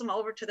it pulls them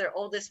over to their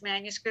oldest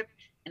manuscript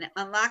and it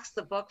unlocks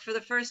the book for the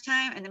first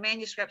time. And the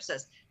manuscript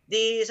says,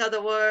 "These are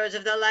the words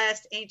of the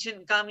last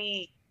ancient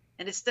gummy."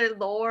 And it's their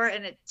lore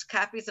and it's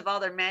copies of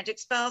all their magic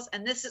spells.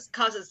 And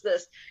causes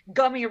this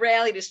gummy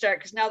rally to start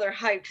because now they're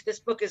hyped. This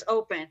book is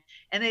open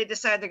and they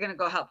decide they're going to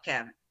go help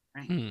Kevin.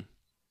 Right.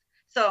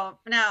 So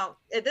now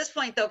at this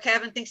point, though,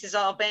 Kevin thinks he's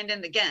all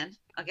abandoned again,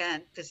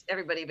 because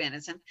everybody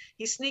abandons him.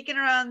 He's sneaking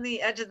around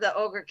the edge of the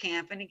ogre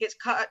camp and he gets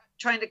caught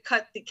trying to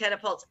cut the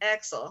catapult's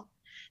axle.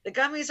 The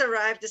gummies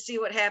arrive to see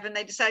what happened.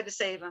 They decide to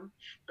save him.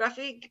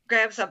 Gruffy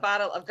grabs a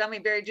bottle of gummy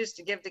berry juice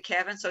to give to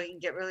Kevin so he can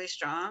get really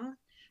strong.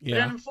 Yeah.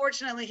 But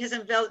unfortunately, his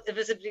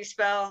invisibility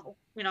spell,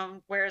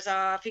 wears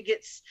off.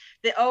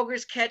 The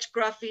ogres catch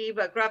Gruffy,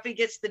 but Gruffy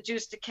gets the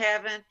juice to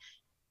Kevin.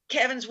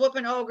 Kevin's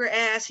whooping ogre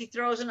ass. He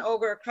throws an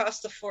ogre across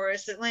the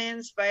forest. It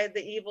lands by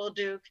the evil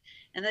Duke.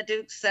 And the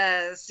Duke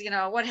says,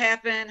 what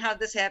happened? How'd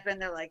this happen?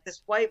 They're like,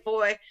 this white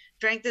boy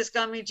drank this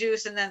gummy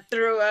juice and then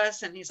threw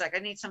us. And he's like, I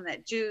need some of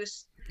that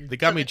juice. The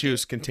gummy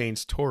juice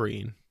contains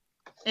taurine.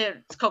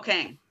 It's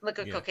cocaine,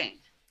 liquid Yeah. cocaine,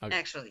 Okay.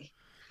 actually.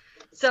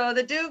 So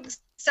the Duke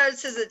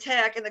starts his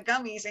attack and the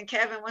gummies and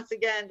Kevin, once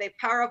again, they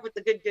power up with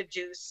the good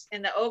juice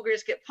and the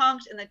ogres get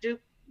pumped and the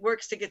Duke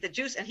works to get the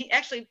juice and he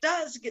actually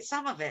does get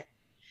some of it.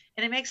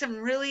 And it makes him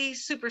really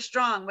super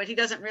strong, but he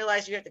doesn't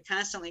realize you have to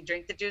constantly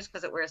drink the juice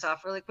because it wears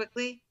off really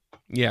quickly.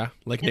 Yeah,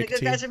 like And the good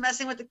nicotine. guys are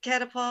messing with the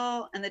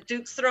catapult and the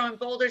Duke's throwing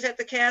boulders at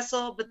the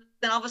castle, but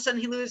then all of a sudden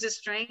he loses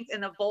strength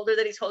and the boulder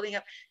that he's holding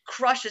up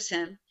crushes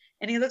him.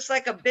 And he looks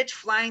like a bitch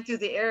flying through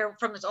the air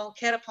from his own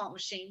catapult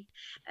machine.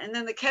 And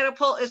then the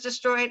catapult is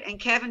destroyed and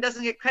Kevin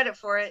doesn't get credit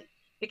for it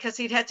because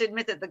he'd have to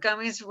admit that the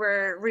gummies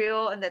were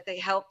real and that they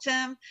helped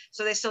him.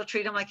 So they still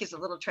treat him like he's a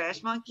little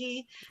trash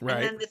monkey.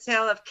 Right. And then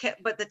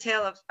the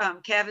tale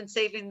of Kevin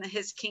saving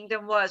his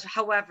kingdom was,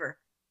 however,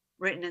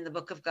 written in the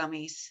Book of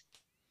Gummies.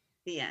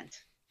 The end.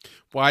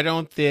 Why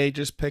don't they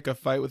just pick a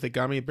fight with the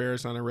gummy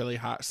bears on a really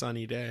hot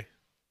sunny day?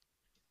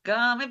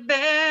 Gummy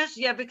bears,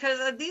 yeah,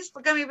 because these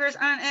gummy bears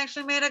aren't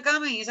actually made of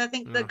gummies. I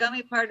think the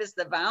gummy part is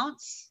the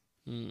bounce.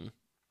 And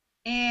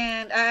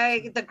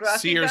the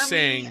Gruffy you're gummy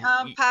saying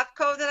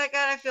Popco that I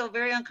got, I feel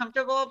very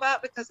uncomfortable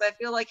about because I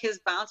feel like his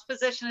bounce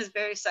position is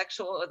very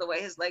sexual, or the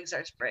way his legs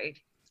are sprayed.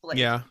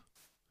 Yeah.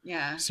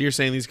 Yeah. So you're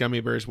saying these gummy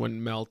bears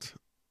wouldn't melt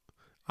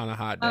on a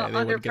hot day? They Under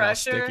wouldn't get all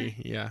pressure?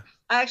 sticky. Yeah.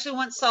 I actually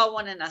once saw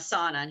one in a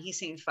sauna and he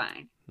seemed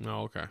fine.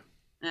 Oh, okay.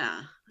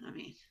 Yeah. I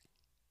mean.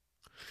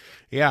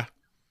 Yeah.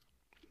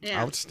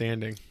 Yeah.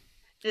 Outstanding.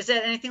 Is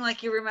that anything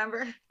like you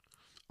remember?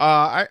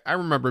 I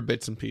remember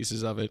bits and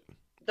pieces of it.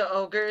 The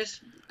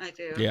ogres? I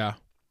do. Yeah.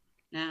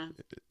 Yeah.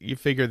 You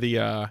figure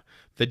the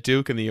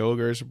Duke and the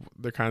ogres,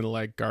 they're kind of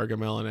like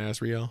Gargamel and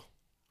Azrael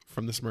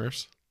from the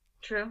Smurfs.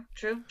 True.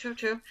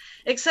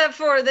 Except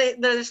for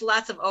there's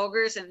lots of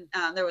ogres and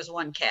there was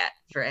one cat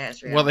for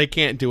Azrael. Well, they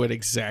can't do it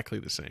exactly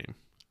the same.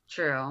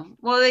 True.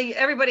 Well,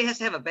 everybody has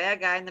to have a bad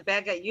guy, and the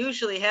bad guy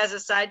usually has a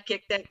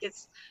sidekick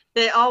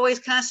that always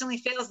constantly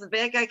fails. The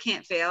bad guy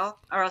can't fail,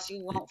 or else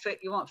you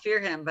won't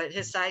fear him. But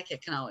his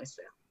sidekick can always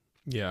fail.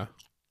 Yeah.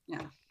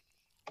 Yeah.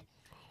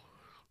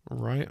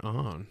 Right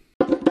on.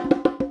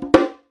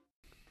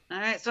 All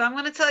right, so I'm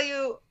going to tell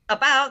you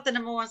about the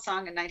number one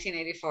song in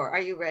 1984. Are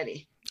you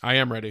ready? I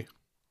am ready.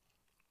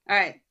 All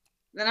right.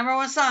 The number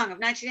one song of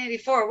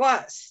 1984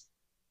 was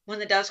 "When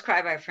the Doves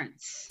Cry" by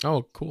Prince.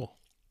 Oh, cool.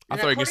 I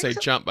And thought you were going to say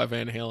according to- "Jump" by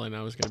Van Halen.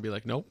 I was going to be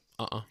like, nope.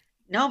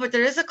 No, but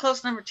there is a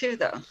close number two,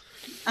 though.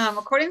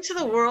 According to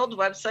the World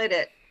website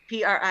at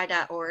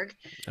PRI.org,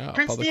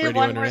 Prince Public needed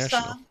Radio one more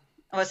International. song.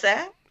 What's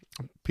that?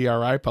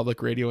 PRI,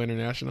 Public Radio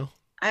International.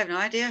 I have no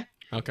idea.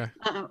 Okay.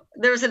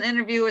 There was an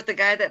interview with the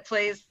guy that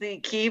plays the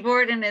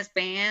keyboard in his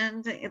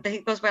band. He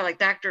goes by like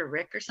Dr.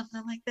 Rick or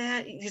something like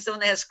that. He's the one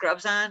that has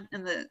scrubs on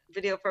in the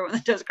video for When the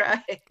Doves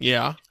Cry.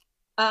 Yeah.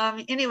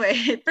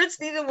 Anyway, Prince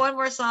needed one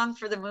more song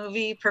for the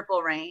movie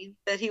Purple Rain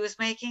that he was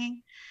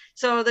making.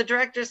 So the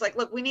director's like,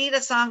 look, we need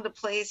a song to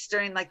place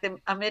during like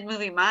a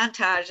mid-movie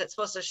montage that's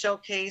supposed to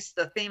showcase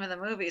the theme of the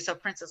movie. So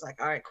Prince is like,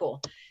 all right,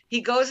 cool.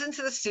 He goes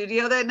into the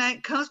studio that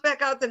night, comes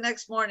back out the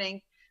next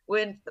morning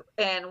when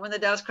the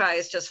Doves Cry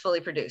is just fully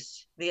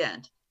produced. The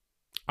end.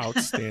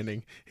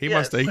 Outstanding. He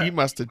Yes.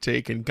 must have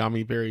taken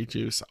gummy berry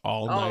juice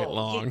all night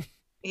long.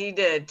 He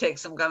did take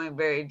some gummy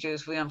berry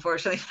juice, we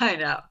unfortunately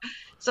find out.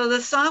 So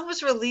the song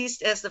was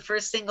released as the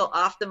first single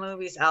off the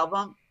movie's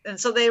album. And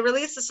so they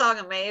released the song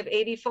in May of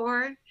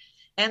 84,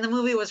 and the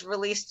movie was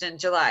released in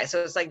July.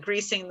 So it's like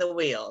greasing the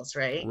wheels,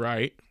 right?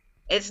 Right.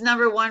 It's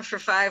number one for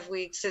 5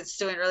 weeks. It's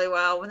doing really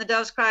well. When the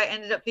Doves Cry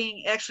ended up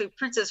being actually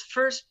Prince's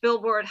first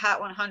Billboard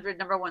Hot 100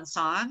 number one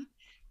song,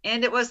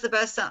 and it was the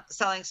best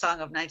selling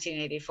song of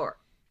 1984.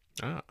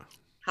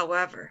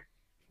 However,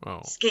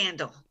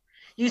 scandal.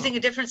 Using a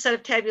different set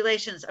of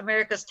tabulations,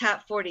 America's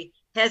Top 40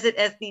 has it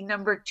as the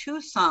number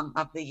 2 song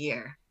of the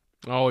year.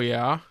 Oh,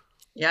 yeah?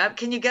 Yeah.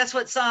 Can you guess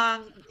what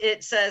song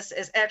it says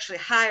is actually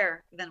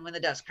higher than When the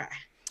Doves Cry?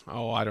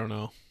 Oh, I don't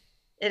know.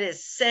 It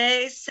is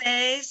Say,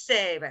 Say,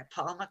 Say by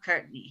Paul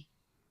McCartney.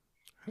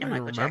 I don't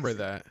even remember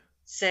that.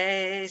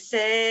 Say,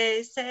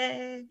 say,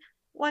 say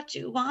what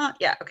you want.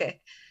 Yeah,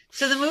 okay.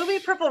 So the movie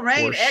Purple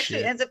Rain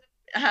actually ends up...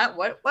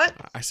 What?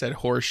 I said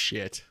horse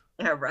shit.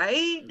 Yeah,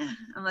 right?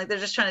 I'm like, they're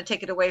just trying to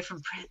take it away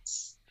from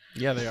Prince.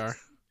 Yeah, they are.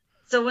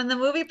 So when the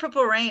movie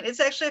Purple Rain, it's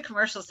actually a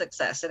commercial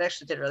success. It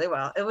actually did really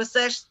well. It was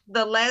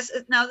the last...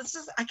 Now,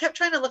 I kept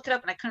trying to look it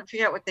up and I couldn't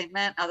figure out what they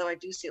meant, although I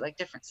do see like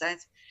different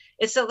signs.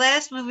 It's the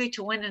last movie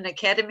to win an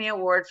Academy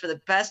Award for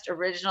the Best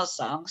Original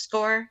Song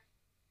Score.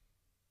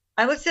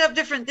 I looked up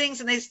different things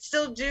and they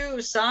still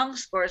do song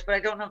scores, but I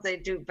don't know if they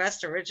do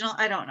Best Original.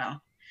 I don't know.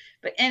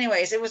 But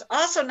anyways, it was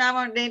also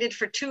nominated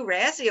for 2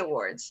 Razzie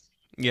Awards.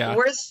 Yeah.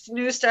 Worst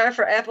New Star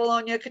for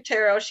Apollonia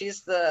Kotero.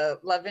 She's the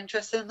love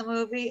interest in the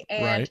movie.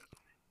 And Right.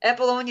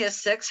 Apollonia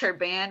 6, her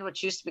band,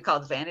 which used to be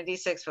called Vanity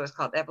 6, but was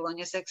called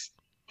Apollonia 6,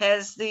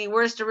 has the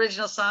worst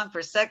original song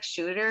for Sex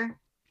Shooter.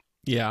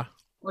 Yeah.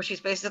 Where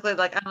she's basically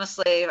like, I'm a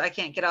slave. I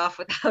can't get off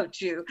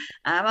without you.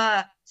 I'm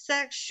a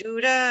sex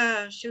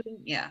shooter.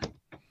 Shooting. Yeah.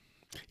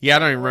 Yeah, I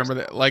don't even remember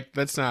that. Like,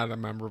 that's not a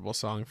memorable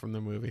song from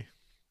the movie.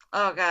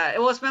 Oh, God.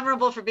 Well, it's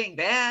memorable for being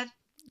bad.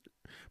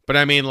 But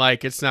I mean,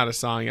 like, it's not a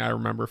song I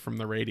remember from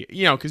the radio.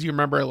 You know, because you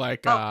remember,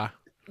 like,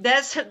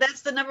 That's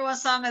the number one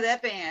song of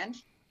that band.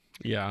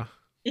 Yeah.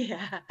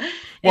 Yeah.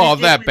 Well,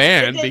 that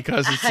band,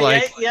 because it's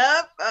like...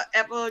 Yep,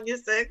 Apollonia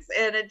 6,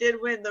 and it did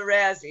win the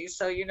Razzie,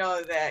 so you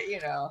know that, you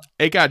know.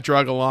 It got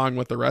drug along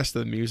with the rest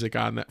of the music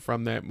on that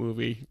from that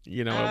movie.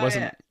 You know, it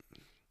wasn't... Yeah.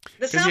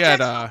 The 'cause you soundtrack's had,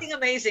 something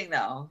amazing,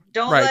 though.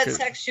 Don't right, let 'cause-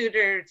 Sex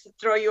Shooter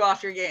throw you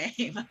off your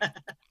game.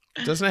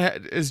 Doesn't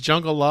it is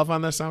Jungle Love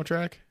on the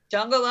soundtrack?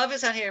 Jungle Love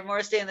is on here.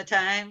 Morris Day and the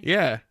Time.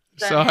 Yeah.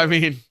 Is that So, it? I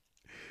mean,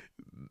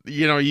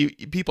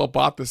 people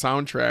bought the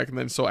soundtrack, and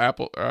then so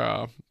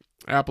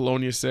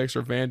Apollonia 6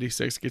 or Vandy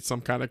 6 gets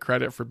some kind of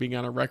credit for being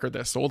on a record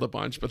that sold a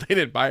bunch, but they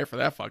didn't buy it for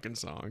that fucking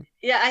song.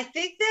 Yeah, I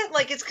think that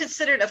like it's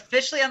considered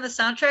officially on the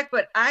soundtrack,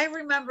 but I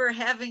remember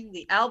having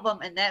the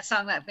album and that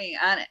song not being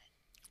on it.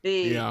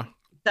 The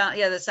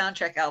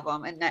soundtrack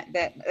album and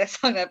that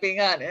song not being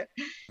on it.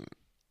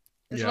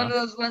 It's one of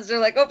those ones they're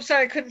like, oh,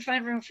 sorry, I couldn't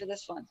find room for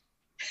this one.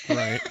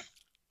 Right.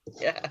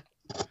 Yeah,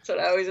 that's what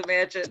I always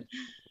imagine.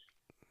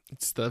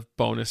 It's the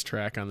bonus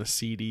track on the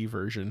CD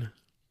version.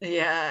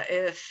 Yeah,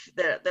 if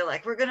they're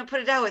like, we're gonna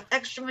put it out with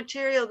extra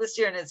material this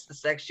year, and it's the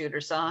Sex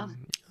Shooter song.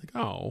 Like,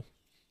 oh.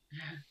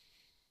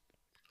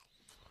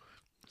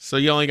 So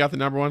you only got the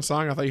number one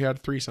song? I thought you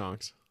had 3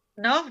 songs.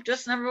 No,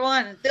 just number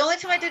one. The only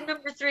time I did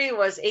number 3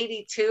 was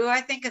 82,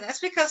 I think, and that's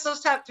because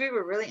those top 3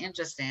 were really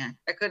interesting.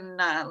 I couldn't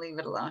leave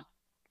it alone.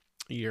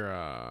 You're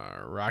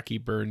Rocky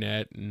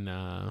Burnett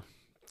and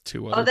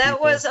 2 other. Oh, that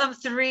people. was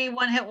 3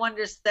 one-hit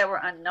wonders that were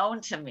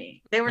unknown to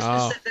me. They were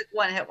specific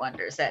one-hit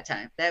wonders that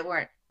time. That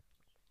weren't.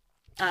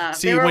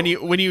 See,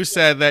 when you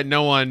said that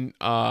no one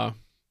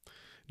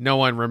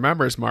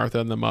remembers Martha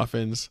and the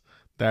Muffins,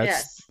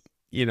 that's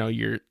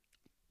you're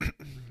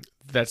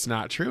that's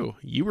not true.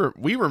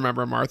 We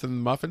remember Martha and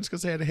the Muffins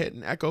because they had a hit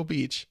in Echo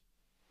Beach.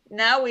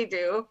 Now we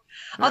do.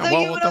 Yeah, although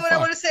well, you know what I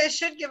want to say, I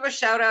should give a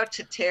shout out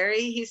to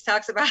Terry. He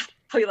talks about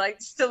how he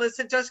likes to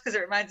listen to us because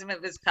it reminds him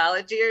of his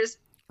college years.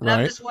 And Right.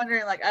 I'm just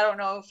wondering, like, I don't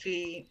know if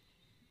he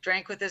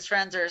drank with his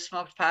friends or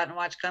smoked pot and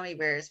watched Gummy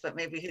Bears, but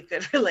maybe he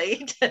could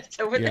relate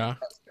to what Yeah.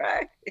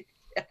 right.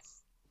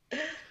 Yes.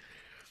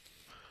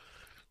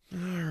 All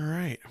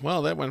right.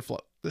 Well,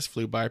 this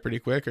flew by pretty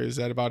quick. Is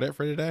that about it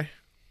for today?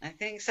 I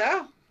think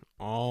so.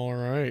 All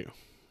right.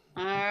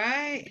 All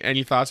right.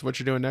 Any thoughts on what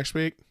you're doing next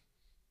week?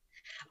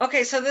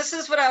 Okay, so this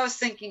is what I was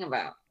thinking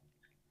about.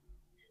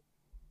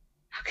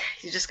 Okay,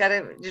 you just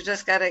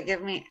gotta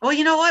give me. Well,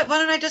 you know what? Why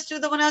don't I just do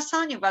the one I was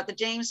telling you about, the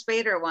James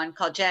Spader one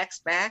called Jack's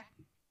Back?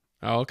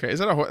 Oh, okay. Is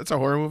that it's a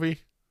horror movie?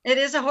 It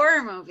is a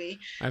horror movie.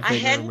 I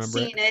hadn't remember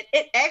seen it.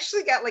 It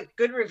actually got like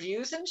good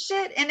reviews and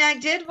shit, and I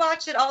did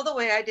watch it all the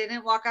way. I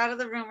didn't walk out of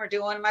the room or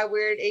do one of my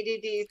weird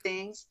ADD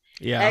things.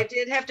 Yeah. I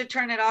did have to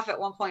turn it off at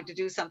one point to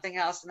do something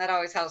else, and that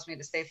always helps me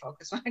to stay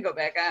focused when I go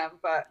back on.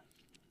 But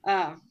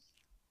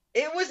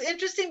it was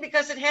interesting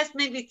because it has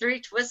maybe 3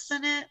 twists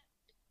in it.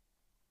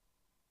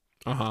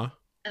 Uh-huh.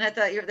 And I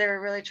thought they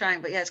were really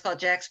trying, but yeah, it's called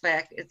Jack's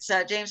Back. It's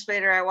James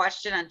Spader. I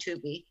watched it on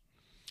Tubi.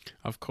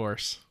 Of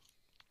course.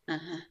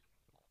 Uh-huh.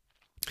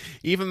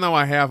 Even though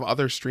I have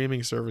other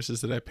streaming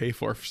services that I pay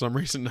for some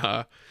reason,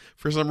 I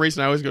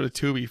always go to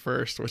Tubi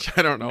first, which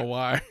I don't know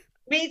why.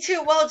 Me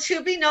too. Well,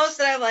 Tubi knows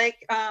that I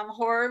like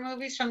horror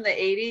movies from the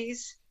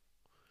 80s.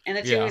 And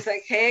the Tubi's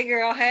like, hey,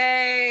 girl,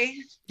 hey.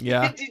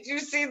 Yeah. Did you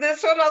see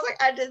this one? I was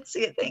like, I didn't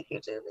see it. Thank you,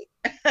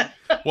 Tubi.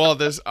 Well,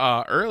 this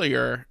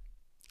earlier,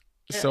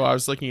 so I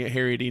was looking at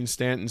Harry Dean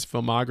Stanton's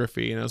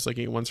filmography, and I was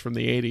looking at ones from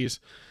the 80s.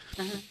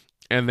 Uh-huh.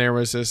 And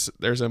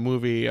there's a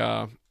movie,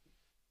 let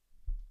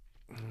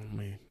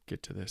me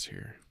get to this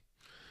here.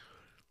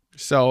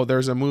 So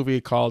there's a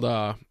movie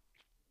called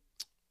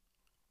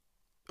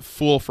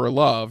Fool for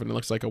Love, and it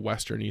looks like a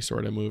Western-y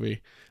sort of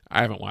movie.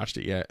 I haven't watched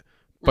it yet.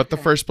 But the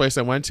first place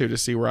I went to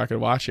see where I could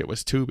watch it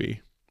was Tubi.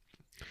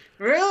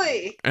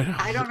 Really? And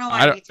I don't know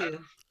why me too.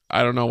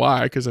 I don't know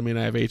why, because I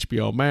have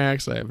HBO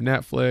Max, I have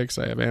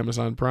Netflix, I have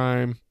Amazon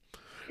Prime.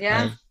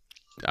 Yeah.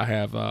 I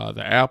have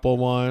the Apple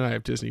one, I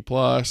have Disney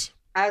Plus.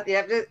 I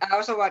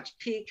also watch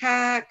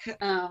Peacock,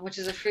 which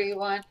is a free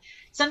one.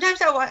 Sometimes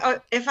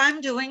if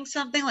I'm doing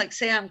something, like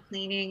say I'm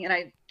cleaning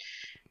and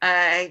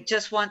I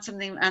just want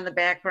something on the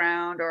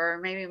background, or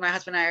maybe my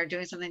husband and I are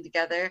doing something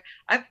together,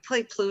 I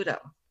play Pluto.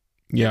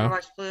 Yeah. You ever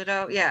watch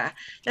Pluto? Yeah.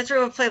 That's where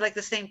we'll play like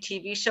the same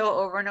TV show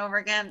over and over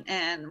again.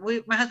 And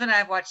my husband and I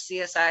have watched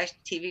CSI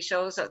TV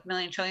shows a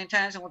million trillion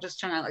times, and we'll just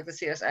turn on like the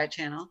CSI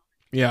channel.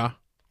 Yeah.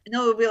 And then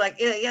we'll be like,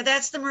 yeah,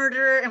 that's the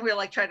murderer. And we'll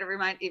like try to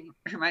remind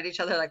each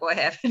other like what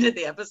happened in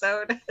the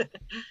episode.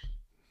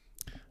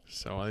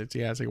 So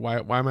it's like,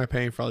 why am I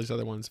paying for all these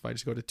other ones if I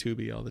just go to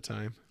Tubi all the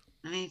time?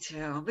 Me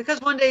too. Because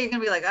one day you're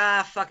going to be like,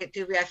 fuck it,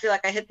 Tubi. I feel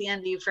like I hit the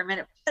end of you for a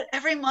minute. But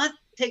every month,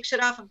 take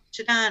shit off and put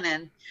it on.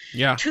 And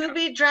yeah.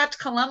 Tubi dropped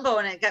Columbo,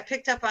 and it got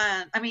picked up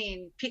on,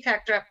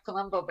 Peacock dropped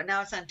Columbo, but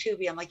now it's on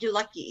Tubi. I'm like, you're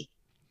lucky.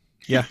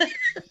 Yeah.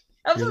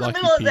 I was in the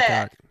middle of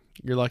that.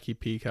 You're lucky,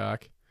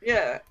 Peacock.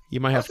 Yeah. You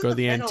might have to go to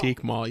the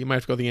antique mall. You might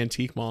have to go to the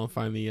antique mall and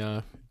find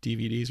the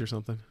DVDs or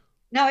something.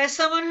 Now, as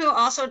someone who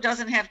also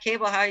doesn't have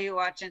cable, how are you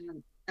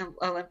watching the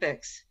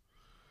Olympics?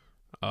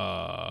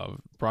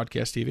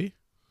 Broadcast TV.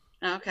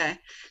 Okay.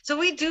 So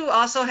we do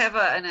also have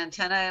an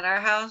antenna in our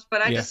house,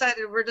 but I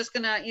decided we're just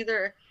going to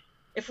either,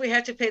 if we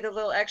have to pay the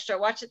little extra,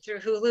 watch it through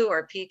Hulu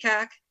or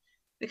Peacock,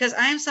 because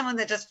I am someone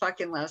that just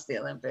fucking loves the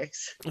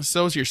Olympics.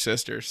 So's your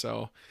sister,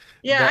 so.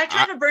 Yeah, I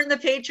try to burn the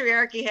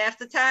patriarchy half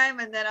the time,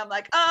 and then I'm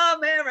like,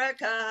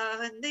 America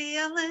and the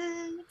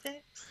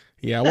Olympics.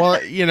 Yeah, well,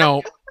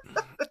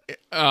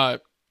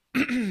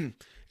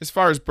 as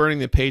far as burning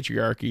the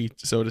patriarchy,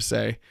 so to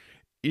say,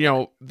 you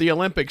know, the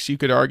Olympics, you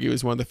could argue,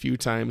 is one of the few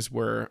times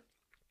where,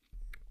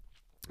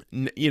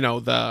 you know,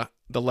 the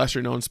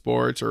lesser known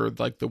sports or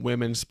like the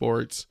women's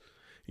sports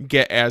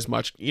get as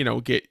much, you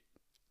know,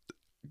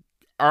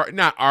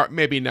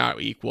 maybe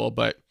not equal,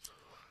 but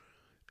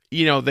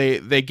you know,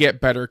 they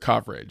get better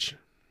coverage.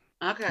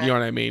 Okay. You know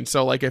what I mean?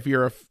 So like if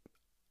you're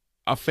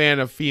a fan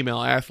of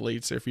female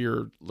athletes, if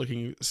you're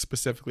looking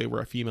specifically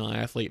where a female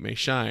athlete may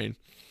shine,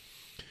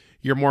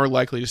 you're more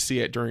likely to see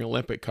it during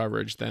Olympic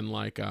coverage than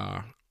like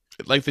the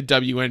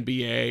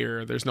WNBA,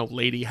 or there's no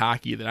lady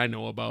hockey that I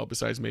know about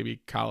besides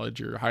maybe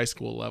college or high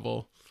school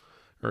level,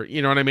 or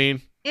you know what I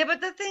mean? Yeah,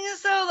 but the thing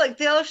is though, like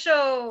they'll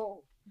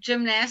show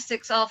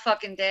gymnastics all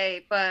fucking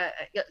day, but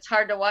it's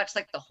hard to watch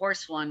like the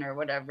horse one or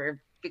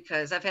whatever,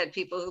 because I've had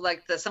people who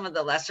like some of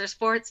the lesser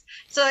sports.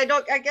 So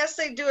I guess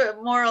they do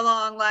it more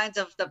along lines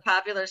of the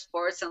popular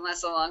sports and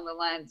less along the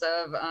lines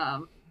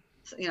of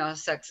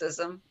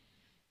sexism.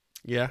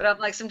 Yeah. But I'm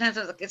like, sometimes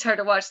it's hard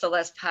to watch the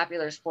less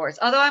popular sports.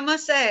 Although I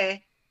must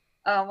say,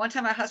 one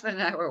time my husband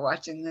and I were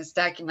watching this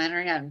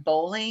documentary on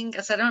bowling.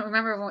 Because I don't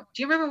remember.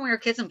 Do you remember when we were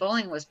kids and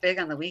bowling was big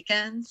on the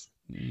weekends?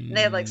 And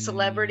they had like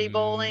celebrity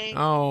bowling.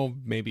 Oh,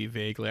 maybe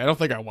vaguely. I don't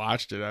think I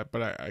watched it,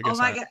 but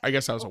I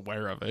guess I was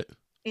aware of it.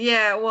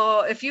 Yeah,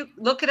 well, if you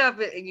look it up,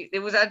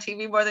 it was on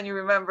TV more than you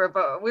remember.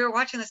 But we were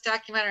watching this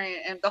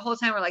documentary, and the whole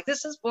time we're like,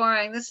 "This is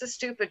boring. This is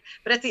stupid."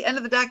 But at the end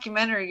of the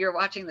documentary, you're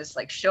watching this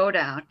like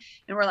showdown,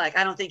 and we're like,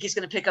 "I don't think he's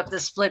going to pick up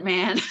this split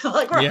man."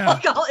 Like we're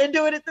like all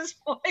into it at this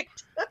point.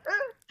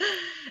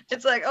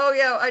 It's like, oh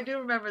yeah, I do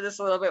remember this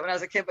a little bit when I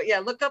was a kid. But yeah,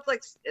 look up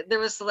like there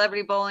was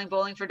celebrity bowling,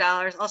 bowling for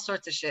dollars, all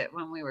sorts of shit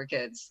when we were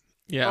kids.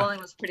 Yeah,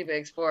 bowling was a pretty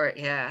big sport.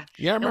 Yeah.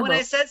 Yeah, I remember. And when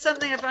I said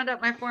something, I found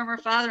out my former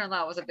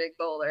father-in-law was a big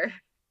bowler.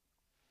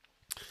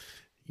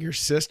 Your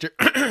sister,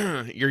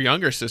 your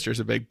younger sister's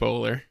a big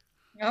bowler.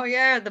 Oh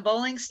yeah, the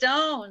Bowling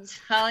Stones,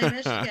 Holly,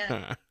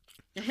 Michigan.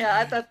 Yeah,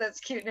 I thought that's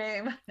a cute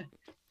name.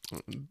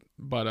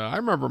 But I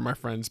remember my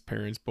friends'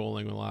 parents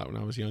bowling a lot when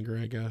I was younger.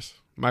 I guess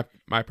my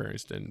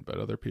parents didn't, but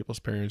other people's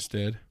parents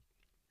did.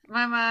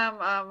 My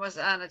mom was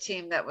on a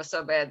team that was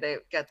so bad they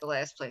got the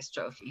last place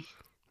trophy.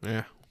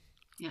 Yeah.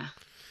 Yeah.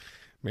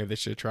 Maybe they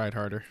should have tried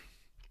harder.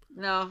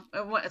 No,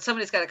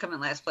 somebody's got to come in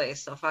last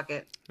place, so fuck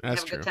it.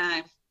 That's Have true. a good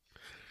time.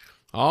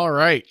 All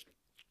right.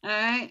 All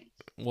right.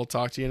 We'll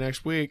talk to you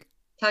next week.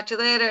 Talk to you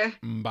later.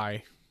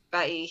 Bye.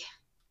 Bye.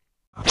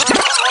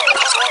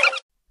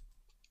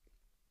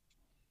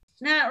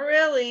 Not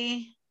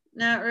really.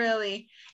 Not really.